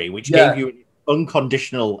industry, which gave you an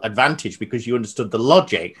unconditional advantage because you understood the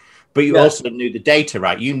logic, but you also knew the data,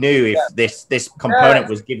 right? You knew if this component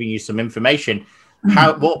was giving you some information,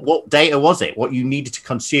 what data was it, what you needed to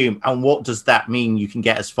consume, and what does that mean you can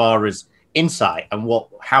get as far as insight and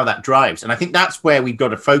how that drives. And I think that's where we've got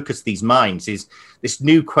to focus these minds, is this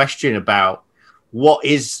new question about what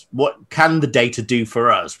can the data do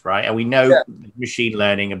for us, right? And we know machine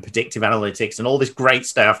learning and predictive analytics and all this great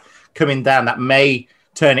stuff coming down that may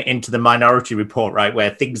turn it into the Minority Report, right? Where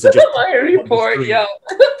things are just Minority Report,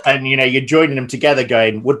 and you're joining them together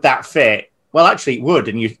going, would that fit? Well, actually it would.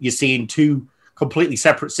 And you're seeing two completely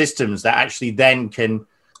separate systems that actually then can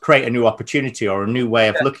create a new opportunity or a new way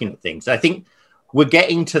of looking at things. I think we're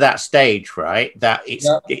getting to that stage, right? That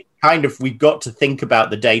it kind of, we've got to think about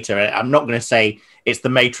the data. I'm not going to say it's the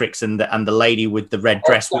Matrix and the lady with the red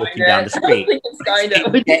dress walking down the street.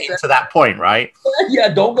 It's getting to that point, right? Yeah,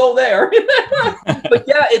 don't go there. But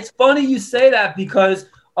it's funny you say that because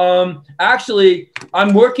actually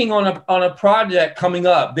I'm working on a project coming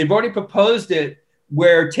up. They've already proposed it.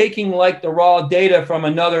 We're taking like the raw data from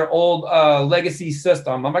another old legacy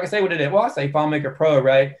system. I'm not gonna say what it is. Well, I say FileMaker Pro,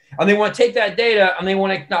 right? And they want to take that data and they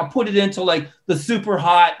want to now put it into like the super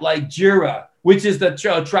hot like Jira, which is the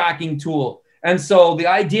tracking tool. And so the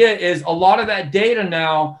idea is a lot of that data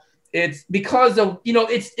now, it's because of,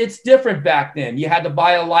 it's different back then. You had to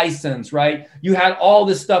buy a license, right? You had all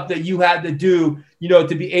this stuff that you had to do,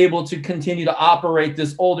 to be able to continue to operate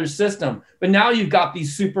this older system. But now you've got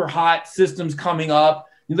these super hot systems coming up.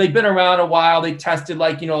 They've been around a while. They tested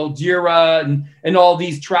like, Jira and all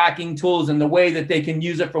these tracking tools and the way that they can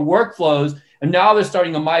use it for workflows. And now they're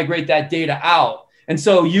starting to migrate that data out. And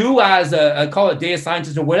so you as call it data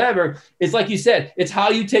scientist or whatever, it's like you said, it's how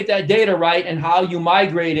you take that data, right, and how you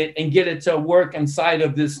migrate it and get it to work inside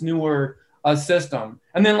of this newer system.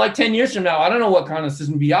 And then like 10 years from now, I don't know what kind of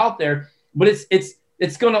system will be out there, but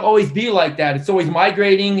it's going to always be like that. It's always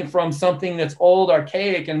migrating from something that's old,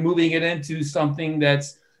 archaic, and moving it into something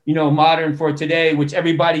that's, modern for today, which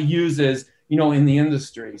everybody uses, in the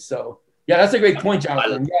industry. So yeah, that's a great point,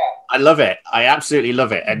 Jonathan. I love it. I absolutely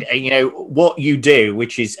love it. And what you do,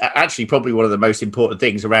 which is actually probably one of the most important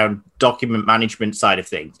things around document management side of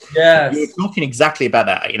things. Yes. You're talking exactly about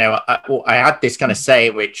that. I had this kind of say,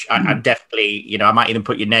 which I'm definitely, I might even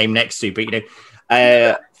put your name next to, but,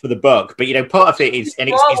 for the book. But, part of it is, and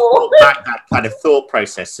it's brought back that kind of thought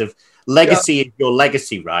process of legacy is your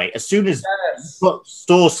legacy, right? As soon as you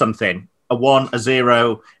store something, a 1, a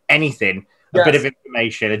 0, anything, a bit of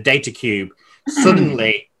information, a data cube,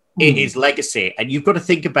 suddenly it is legacy. And you've got to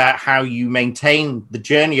think about how you maintain the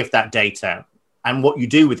journey of that data and what you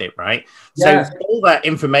do with it, right? So all that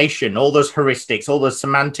information, all those heuristics, all those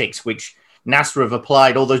semantics, which NASA have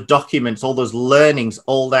applied, all those documents, all those learnings,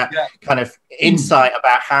 all that kind of insight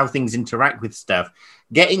about how things interact with stuff,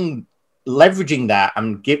 leveraging that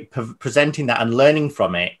and presenting that and learning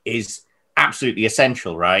from it is absolutely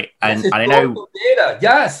essential, right? And I know data.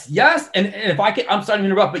 Yes. And if I can, I'm sorry to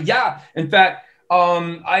interrupt, but in fact,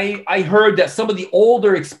 I heard that some of the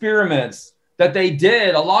older experiments that they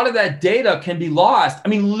did, a lot of that data can be lost. I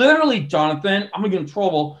mean, literally, Jonathan, I'm gonna get in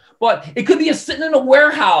trouble, but it could be sitting in a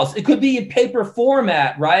warehouse. It could be in paper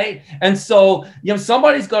format, right? And so,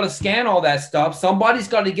 somebody's got to scan all that stuff. Somebody's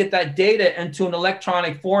got to get that data into an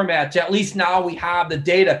electronic format. At least now we have the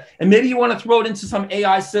data. And maybe you want to throw it into some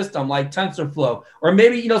AI system like TensorFlow, or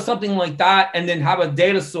maybe, something like that, and then have a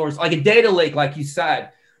data source, like a data lake, like you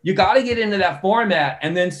said. You got to get into that format.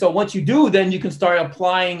 And then, so once you do, then you can start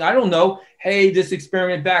applying, I don't know, hey, this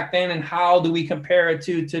experiment back then, and how do we compare it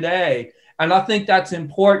to today? And I think that's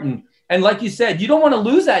important. And like you said, you don't want to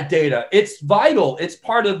lose that data. It's vital. It's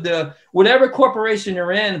part of whatever corporation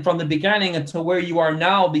you're in from the beginning until where you are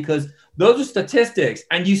now, because those are statistics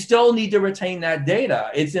and you still need to retain that data.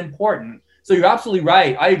 It's important. So you're absolutely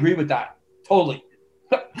right. I agree with that. Totally.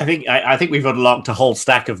 I think we've unlocked a whole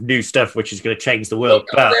stack of new stuff which is going to change the world.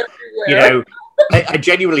 But you know, I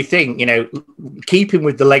genuinely think, you know, keeping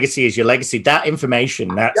with the legacy as your legacy, that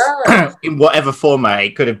information that's in whatever format,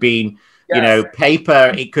 it could have been, you know,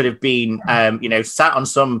 paper, it could have been, you know, sat on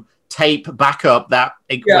some tape backup that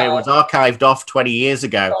where it was archived off 20 years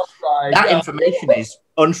ago. That information is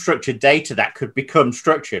unstructured data that could become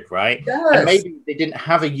structured, right? And maybe they didn't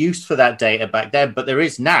have a use for that data back then, but there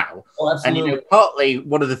is now. And you know, partly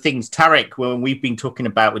one of the things, Tarek, when we've been talking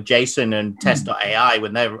about with Jason and Test.ai,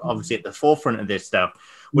 when they're obviously at the forefront of this stuff,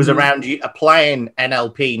 was around applying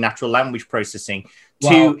NLP, natural language processing,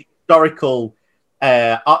 to historical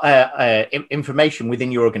information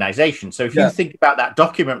within your organization. So if you think about that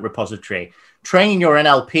document repository, training your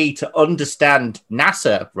NLP to understand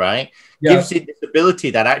NASA, right, gives it this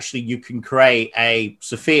ability that actually you can create a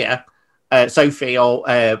Sophie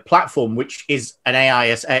or platform, which is an AI,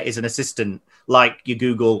 is an assistant like your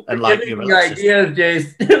Google and like your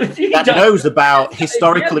ideas, that knows about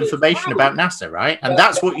historical information about NASA, right? And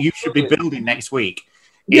that's what you should be building next week.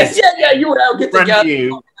 You and I'll get together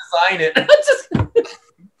and design it.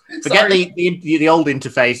 Forget the old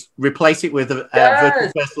interface, replace it with a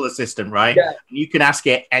virtual personal assistant, right? You can ask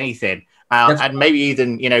it anything, and maybe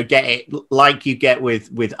even, you know, get it like you get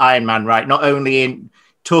with Iron Man, right? Not only in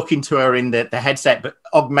talking to her in the headset, but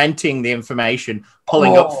augmenting the information,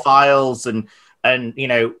 pulling up files and you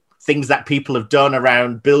know, things that people have done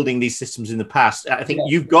around building these systems in the past. I think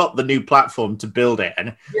you've got the new platform to build it,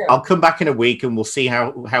 and I'll come back in a week and we'll see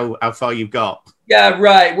how far you've got. Yeah,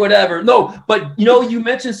 right. Whatever. No, but you know, you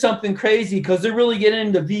mentioned something crazy because they're really getting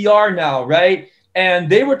into VR now, right?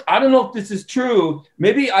 And I don't know if this is true.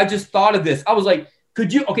 Maybe I just thought of this. I was like,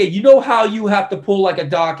 you know how you have to pull like a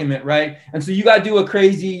document, right? And so you got to do a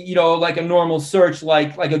crazy, you know, like a normal search,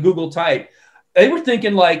 like a Google type. They were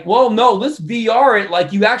thinking like, well, no, let's VR it.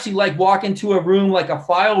 Like you actually like walk into a room, like a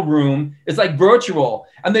file room. It's like virtual.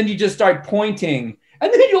 And then you just start pointing.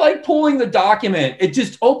 And then you're like pulling the document. It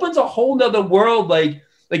just opens a whole nother world. Like,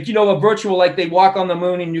 you know, a virtual, like they walk on the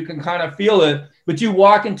moon and you can kind of feel it, but you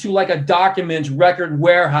walk into like a document record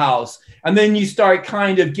warehouse. And then you start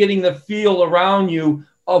kind of getting the feel around you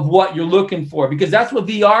of what you're looking for, because that's what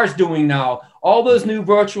VR is doing now. All those new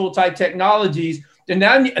virtual type technologies. And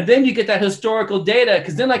then you get that historical data,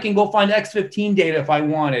 because then I can go find X15 data if I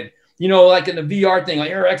wanted. You know, like in the VR thing, like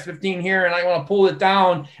here, X15 here, and I want to pull it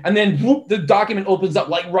down, and then whoop, the document opens up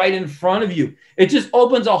like right in front of you. It just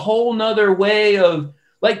opens a whole nother way of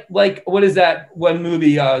like what is that one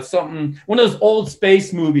movie? One of those old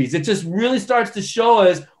space movies. It just really starts to show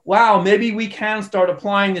us, wow, maybe we can start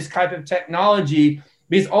applying this type of technology,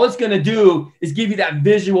 because all it's going to do is give you that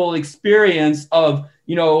visual experience of,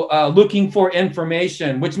 you know, looking for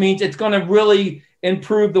information, which means it's going to really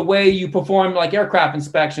improve the way you perform like aircraft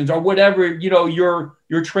inspections or whatever, you know, your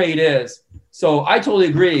trade is. So I totally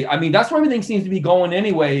agree. I mean, that's where everything seems to be going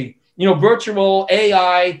anyway, you know, virtual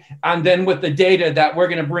AI, and then with the data that we're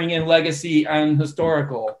going to bring in legacy and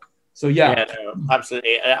historical. So no,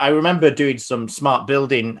 absolutely. I remember doing some smart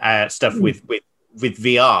building stuff with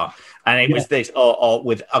VR, and it was this or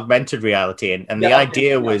with augmented reality, and the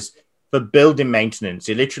idea was for building maintenance.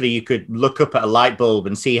 You could look up at a light bulb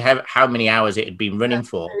and see how many hours it had been running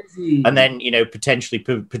for, and then, you know, potentially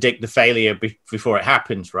predict the failure before it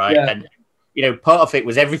happens, right? And you know, part of it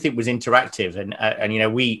was everything was interactive, and you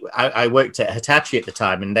know, I worked at Hitachi at the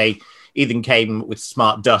time, and they even came with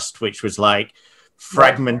smart dust, which was like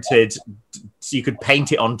fragmented, so you could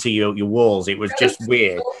paint it onto your walls. It was just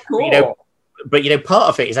weird. So cool. But you know, part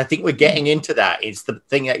of it is, I think we're getting into that. It's the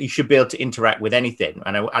thing that you should be able to interact with anything.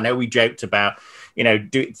 I know we joked about, you know,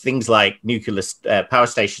 do things like nuclear power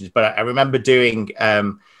stations, but I remember doing,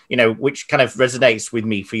 you know, which kind of resonates with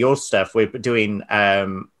me for your stuff. We're doing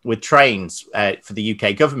with trains for the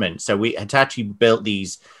UK government. So Hitachi built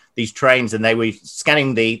these trains, and they were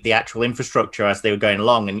scanning the actual infrastructure as they were going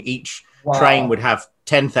along, and each train would have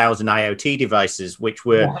 10,000 IoT devices, which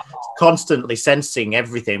were constantly sensing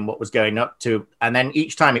everything, what was going up to. And then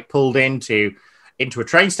each time it pulled into a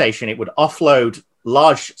train station, it would offload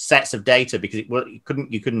large sets of data, because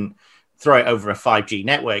you couldn't throw it over a 5G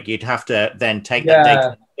network. You'd have to then take that data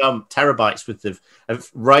and dump terabytes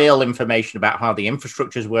of rail information about how the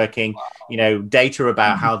infrastructure is working, you know, data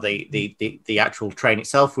about how the actual train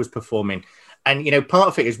itself was performing. And, you know, part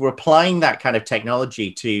of it is we're applying that kind of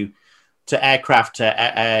technology to aircraft,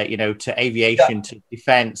 you know, to aviation, to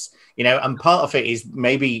defense, you know, and part of it is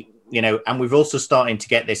maybe, you know, and we've also starting to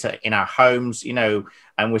get this in our homes, you know,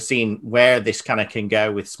 and we're seeing where this kind of can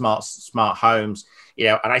go with smart homes, you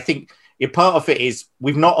know, and I think part of it is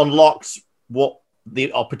we've not unlocked what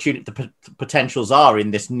the opportunity, the potentials are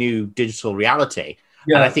in this new digital reality.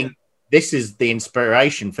 Yeah. And I think this is the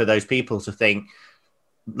inspiration for those people to think,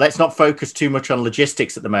 let's not focus too much on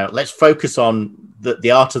logistics at the moment. Let's focus on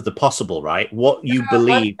the art of the possible, right? What you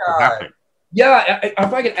believe could happen. Yeah,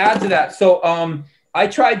 if I could add to that. So I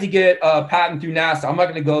tried to get a patent through NASA. I'm not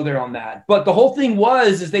going to go there on that. But the whole thing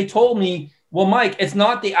is they told me, well, Mike, it's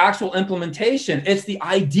not the actual implementation. It's the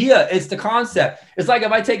idea. It's the concept. It's like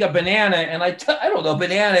if I take a banana and I take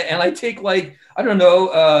banana and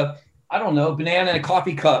a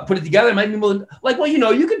coffee cup, put it together, it might be like, well,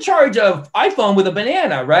 you can charge an iPhone with a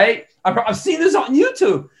banana, right? I've seen this on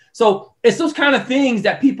YouTube. So it's those kind of things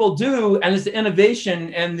that people do, and it's the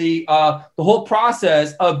innovation and the whole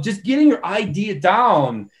process of just getting your idea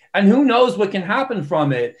down, and who knows what can happen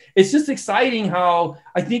from it. It's just exciting how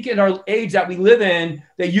I think in our age that we live in,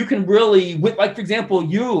 that you can really, like, for example,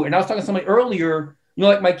 you, and I was talking to somebody earlier,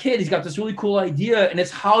 like my kid, he's got this really cool idea, and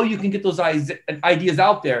it's how you can get those ideas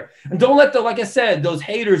out there. And don't let like I said, those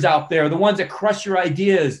haters out there, the ones that crush your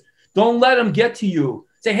ideas, don't let them get to you.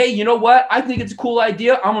 Say, hey, you know what? I think it's a cool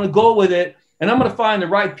idea. I'm going to go with it, and I'm going to find the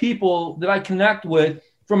right people that I connect with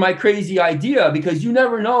for my crazy idea, because you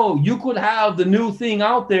never know. You could have the new thing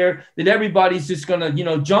out there that everybody's just going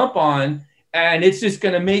to, jump on, and it's just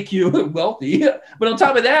going to make you wealthy. But on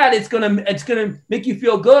top of that, it's going to make you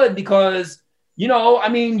feel good because,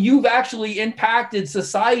 you've actually impacted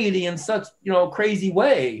society in such, crazy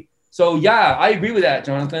way. So yeah, I agree with that,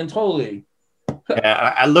 Jonathon, totally.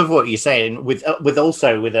 Yeah, I love what you're saying with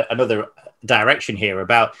another direction here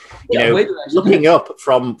about looking up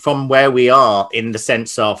from where we are in the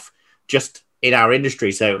sense of just in our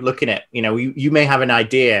industry. So looking at you may have an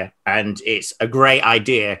idea and it's a great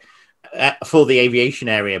idea for the aviation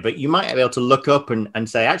area, but you might be able to look up and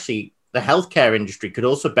say, actually, the healthcare industry could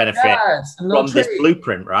also benefit from this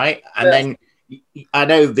blueprint, right? And then I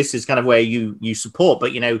know this is kind of where you support,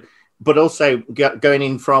 but also going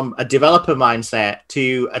in from a developer mindset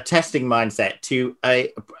to a testing mindset to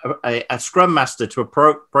a scrum master to a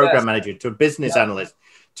program manager to a business analyst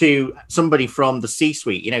to somebody from the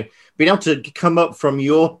C-suite, being able to come up from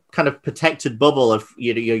your kind of protected bubble of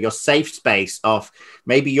your safe space of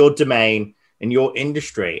maybe your domain and your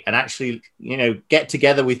industry, and actually get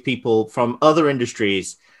together with people from other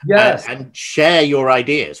industries. Yes. And share your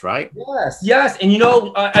ideas, right? Yes. And,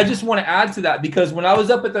 I just want to add to that, because when I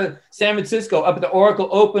was up at the San Francisco, up at the Oracle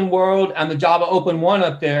Open World and the Java Open One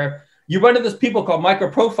up there, you run into this people called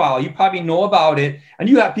Microprofile. You probably know about it. And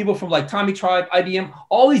you have people from like Tommy Tribe, IBM,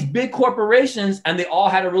 all these big corporations, and they all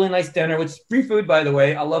had a really nice dinner, which is free food, by the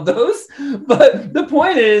way. I love those. But the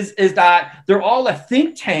point is that they're all a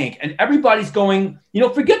think tank, and everybody's going,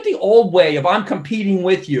 forget the old way of I'm competing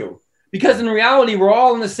with you. Because in reality, we're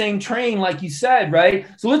all in the same train, like you said, right?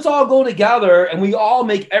 So let's all go together and we all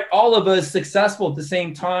make all of us successful at the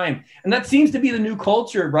same time. And that seems to be the new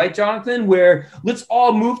culture, right, Jonathon? Where let's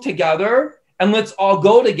all move together and let's all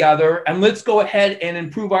go together and let's go ahead and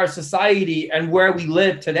improve our society and where we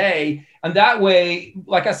live today. And that way,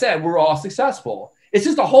 like I said, we're all successful. It's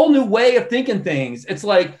just a whole new way of thinking things. It's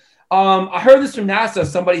like, I heard this from NASA.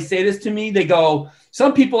 Somebody say this to me. They go,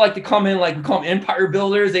 some people like to come in, like we call them empire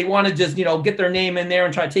builders. They want to just, get their name in there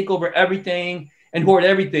and try to take over everything and hoard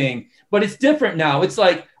everything. But it's different now. It's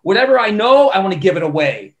like, whatever I know, I want to give it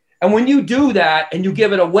away. And when you do that and you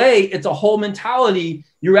give it away, it's a whole mentality.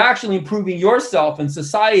 You're actually improving yourself and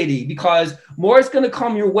society, because more is going to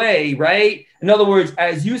come your way, right? In other words,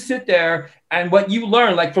 as you sit there and what you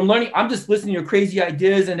learn, like from learning, I'm just listening to your crazy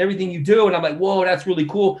ideas and everything you do. And I'm like, whoa, that's really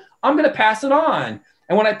cool. I'm going to pass it on.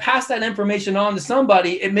 And when I pass that information on to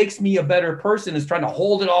somebody, it makes me a better person. Is trying to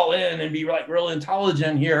hold it all in and be like really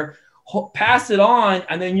intelligent here. Pass it on,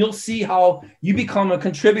 and then you'll see how you become a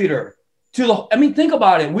contributor to think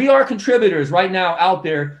about it. We are contributors right now out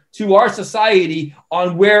there to our society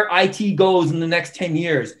on where IT goes in the next 10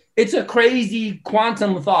 years. It's a crazy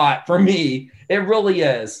quantum thought for me. It really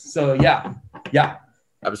is. So yeah.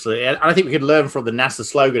 Absolutely. And I think we could learn from the NASA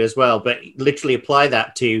slogan as well, but literally apply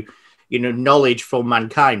that to knowledge for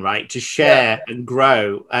mankind, right? To share and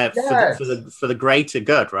grow for the greater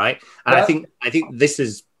good, right? And I think this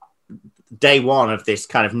is day one of this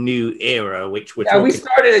kind of new era, which we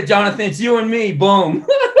started it, Jonathon. It's you and me. Boom.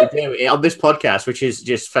 We do on this podcast, which is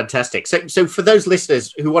just fantastic. So for those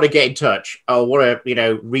listeners who want to get in touch or want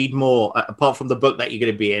to read more, apart from the book that you're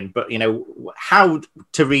going to be in, but how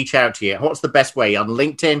to reach out to you? What's the best way? On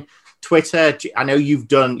LinkedIn, Twitter? I know you've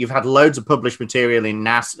had loads of published material in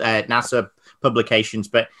NASA publications,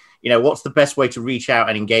 but what's the best way to reach out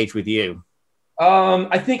and engage with you?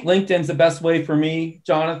 I think LinkedIn's the best way for me,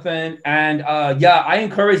 Jonathan. And I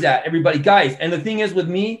encourage that, everybody, guys. And the thing is with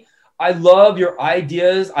me, I love your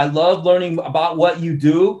ideas. I love learning about what you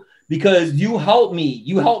do because you help me.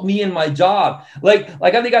 You help me in my job. Like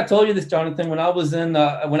I think I told you this, Jonathan, when I was when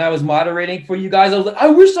I was moderating for you guys, I was like, I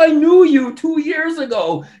wish I knew you 2 years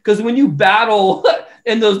ago. Because when you battle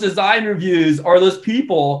in those design reviews or those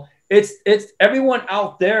people, it's everyone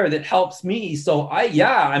out there that helps me. So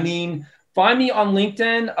find me on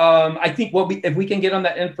LinkedIn. I think if we can get on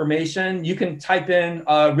that information, you can type in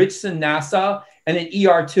Ritchson NASA and an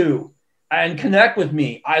ER2 and connect with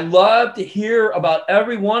me. I love to hear about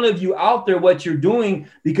every one of you out there, what you're doing,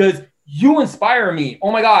 because you inspire me.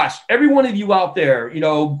 Oh my gosh, every one of you out there,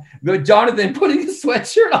 Jonathan putting a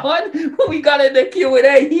sweatshirt on when we got in the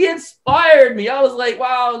Q&A, he inspired me. I was like,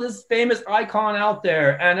 wow, this famous icon out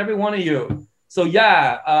there, and every one of you. So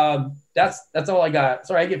that's all I got.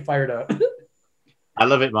 Sorry, I get fired up. I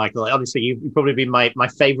love it, Michael. Honestly, you've probably been my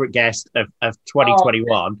favorite guest of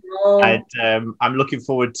 2021. And I'm looking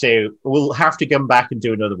forward to, we'll have to come back and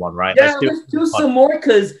do another one, right? Yeah, let's do some more,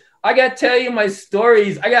 because I got to tell you my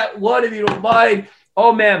stories. I got one, if you don't mind.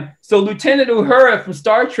 Oh, man. So Lieutenant Uhura from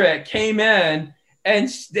Star Trek came in, and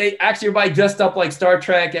they actually everybody dressed up like Star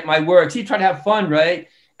Trek at my work. He tried to have fun, right?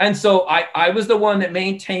 And so I was the one that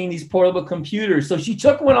maintained these portable computers. So she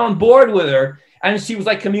took one on board with her, and she was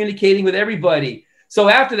like communicating with everybody. So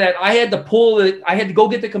after that, I had to I had to go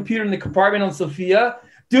get the computer in the compartment on Sophia.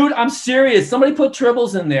 Dude, I'm serious. Somebody put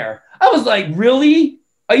tribbles in there. I was like, really?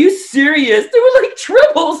 Are you serious? There were like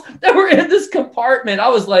tribbles that were in this compartment. I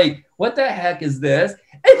was like, what the heck is this?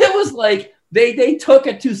 And it was like, they took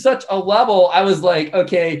it to such a level. I was like,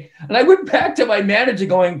 okay. And I went back to my manager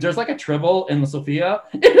going, there's like a tribble in the Sophia.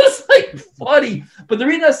 It was like funny. But the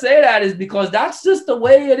reason I say that is because that's just the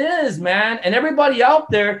way it is, man. And everybody out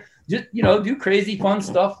there, just, do crazy fun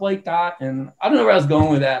stuff like that. And I don't know where I was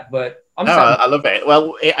going with that, but I love it.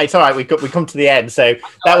 Well, it's all right. We come to the end. So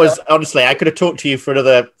that was, honestly, I could have talked to you for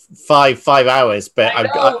another five hours, but we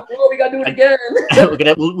got to do it again.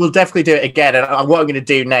 We'll definitely do it again. And what I'm going to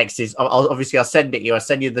do next is I'll send it you. I'll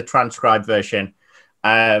send you the transcribed version.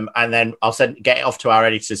 And then I'll get it off to our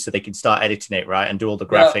editors so they can start editing it, right, and do all the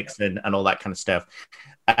graphics and all that kind of stuff.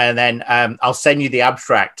 And then I'll send you the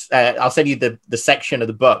abstract. I'll send you the section of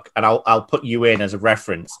the book, and I'll put you in as a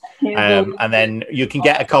reference. And then you can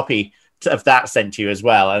get a copy of that sent to you as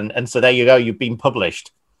well. And so there you go. You've been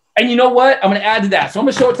published. And you know what? I'm going to add to that. So I'm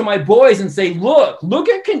going to show it to my boys and say, look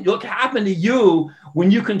happen to you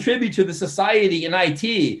when you contribute to the society in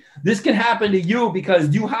IT. This can happen to you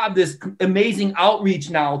because you have this amazing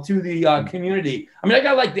outreach now to the community. I mean, I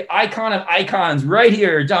got like the icon of icons right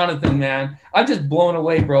here, Jonathan, man. I'm just blown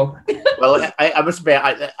away, bro. Well, I must admit,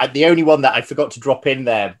 the only one that I forgot to drop in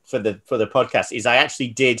there for the podcast is I actually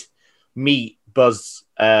did meet Buzz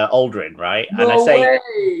Aldrin, right? No and I say way.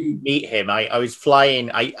 Meet him. I was flying.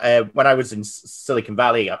 When I was in Silicon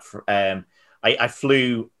Valley, I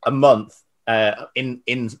flew a month in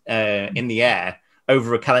the air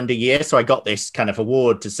over a calendar year. So I got this kind of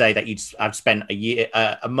award to say that I've spent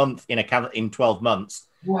a month in 12 months.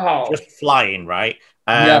 Wow. Just flying, right?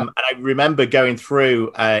 And I remember going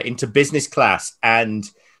through into business class, and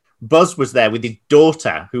Buzz was there with his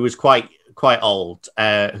daughter, who was quite old,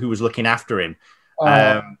 who was looking after him.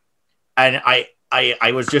 And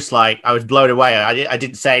I was just like, I was blown away. I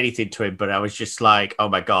didn't say anything to him, but I was just like, oh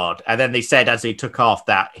my God. And then they said as he took off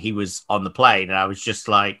that he was on the plane, and I was just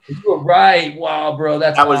like, you were right. Wow, bro.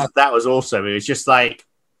 That was awesome. It was just like,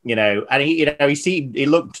 and he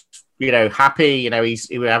looked, happy,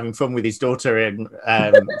 he was having fun with his daughter, and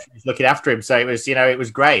he's looking after him. So it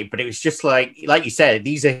was great, but it was just like you said,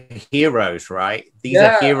 these are heroes, right? These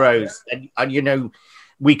are heroes. And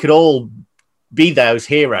we could all be those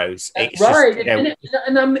heroes. That's right.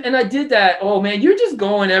 And I did that. Oh man, you're just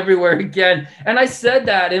going everywhere again. And I said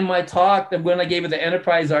that in my talk that when I gave it the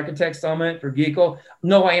Enterprise Architect Summit for Geeko.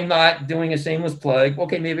 No, I am not doing a shameless plug.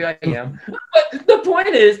 Okay, maybe I am. But the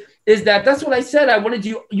point is that's what I said. I wanted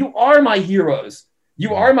you are my heroes.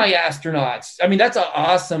 You are my astronauts. I mean, that's an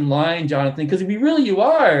awesome line, Jonathan, because you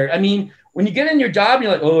are. I mean, when you get in your job and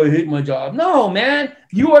you're like, oh, I hate my job. No, man,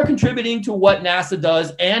 you are contributing to what NASA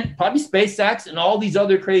does, and probably SpaceX and all these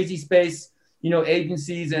other crazy space,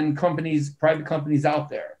 agencies and companies, private companies out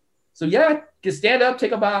there. So just stand up,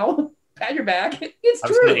 take a bow, pat your back. It's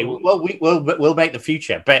Absolutely. True. Well, we'll make the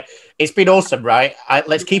future, but it's been awesome, right?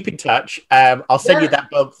 Let's keep in touch. I'll send you that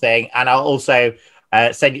bug thing, and I'll also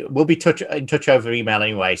send you. We'll be in touch over email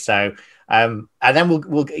anyway. So. And then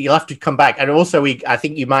you'll have to come back. And also, I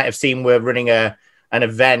think you might have seen we're running an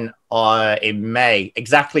event in May,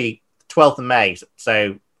 exactly 12th of May,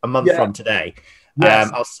 so a month from today.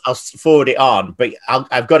 Yes. I'll forward it on, but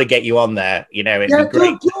I've got to get you on there. You know, it'd be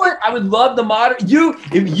great. Do it. I would love the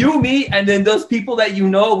if you, me, and then those people that we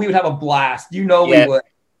would have a blast. We would.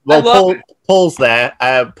 Well, Paul's there.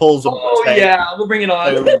 Paul's. We'll bring it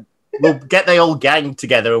on. So we'll get the old gang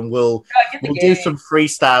together and we'll do some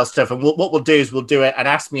freestyle stuff. And what we'll do is we'll do it and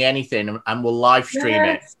Ask Me Anything, and we'll live stream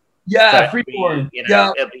it. Yeah, freeform.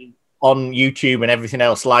 It'll be on YouTube and everything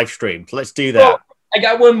else live streamed. Let's do that. Oh, I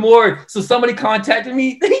got one more. So somebody contacted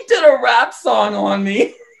me. They did a rap song on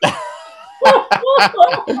me.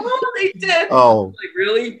 They did. Oh, like,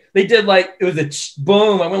 really? They did like it was a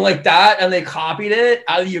boom. I went like that, and they copied it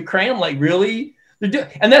out of Ukraine. I'm like, really?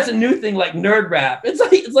 And that's a new thing, like nerd rap. It's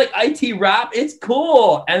like IT rap. It's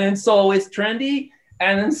cool, and then so it's trendy,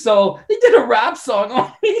 and then so they did a rap song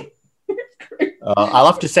on me. I'll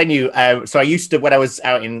have to send you. So I used to, when I was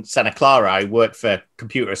out in Santa Clara, I worked for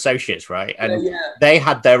Computer Associates, right? And they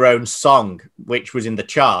had their own song, which was in the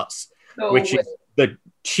charts, which is the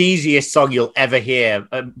cheesiest song you'll ever hear,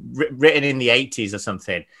 written in the 80s or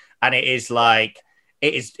something. And it is like,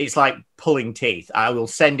 it's like pulling teeth. I will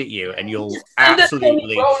send it you, and you'll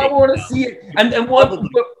absolutely. I want to see it. And one.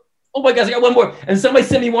 Oh my gosh, I got one more. And somebody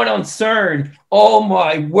sent me one on CERN. Oh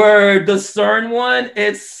my word, the CERN one,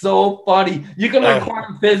 it's so funny. You can learn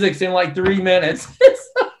quantum physics in like 3 minutes.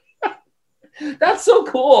 That's so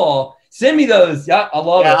cool. Send me those. Yeah, I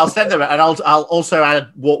love it. I'll send them, and I'll also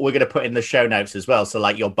add what we're going to put in the show notes as well. So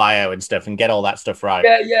like your bio and stuff, and get all that stuff right.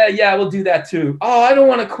 Yeah, we'll do that too. Oh, I don't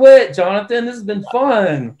want to quit, Jonathan. This has been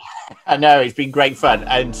fun. I know, it's been great fun.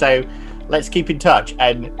 And so let's keep in touch.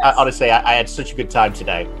 And honestly, I had such a good time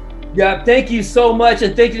today. Yeah, thank you so much.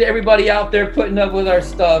 And thank you to everybody out there putting up with our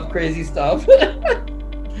stuff, crazy stuff.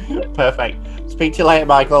 Perfect. Speak to you later,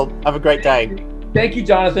 Michael. Have a great day. Thank you,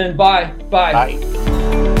 Jonathan. Bye. Bye.